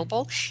 places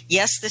available.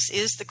 Yes, this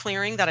is the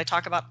clearing that I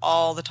talk about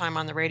all the time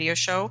on the radio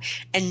show.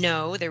 And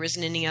no, there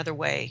isn't any other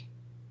way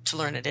to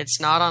learn it.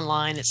 It's not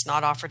online. It's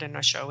not offered in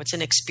a show. It's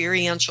an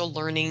experiential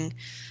learning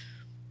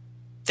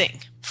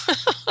thing.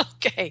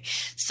 Okay.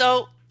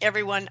 So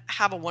everyone,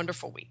 have a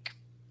wonderful week.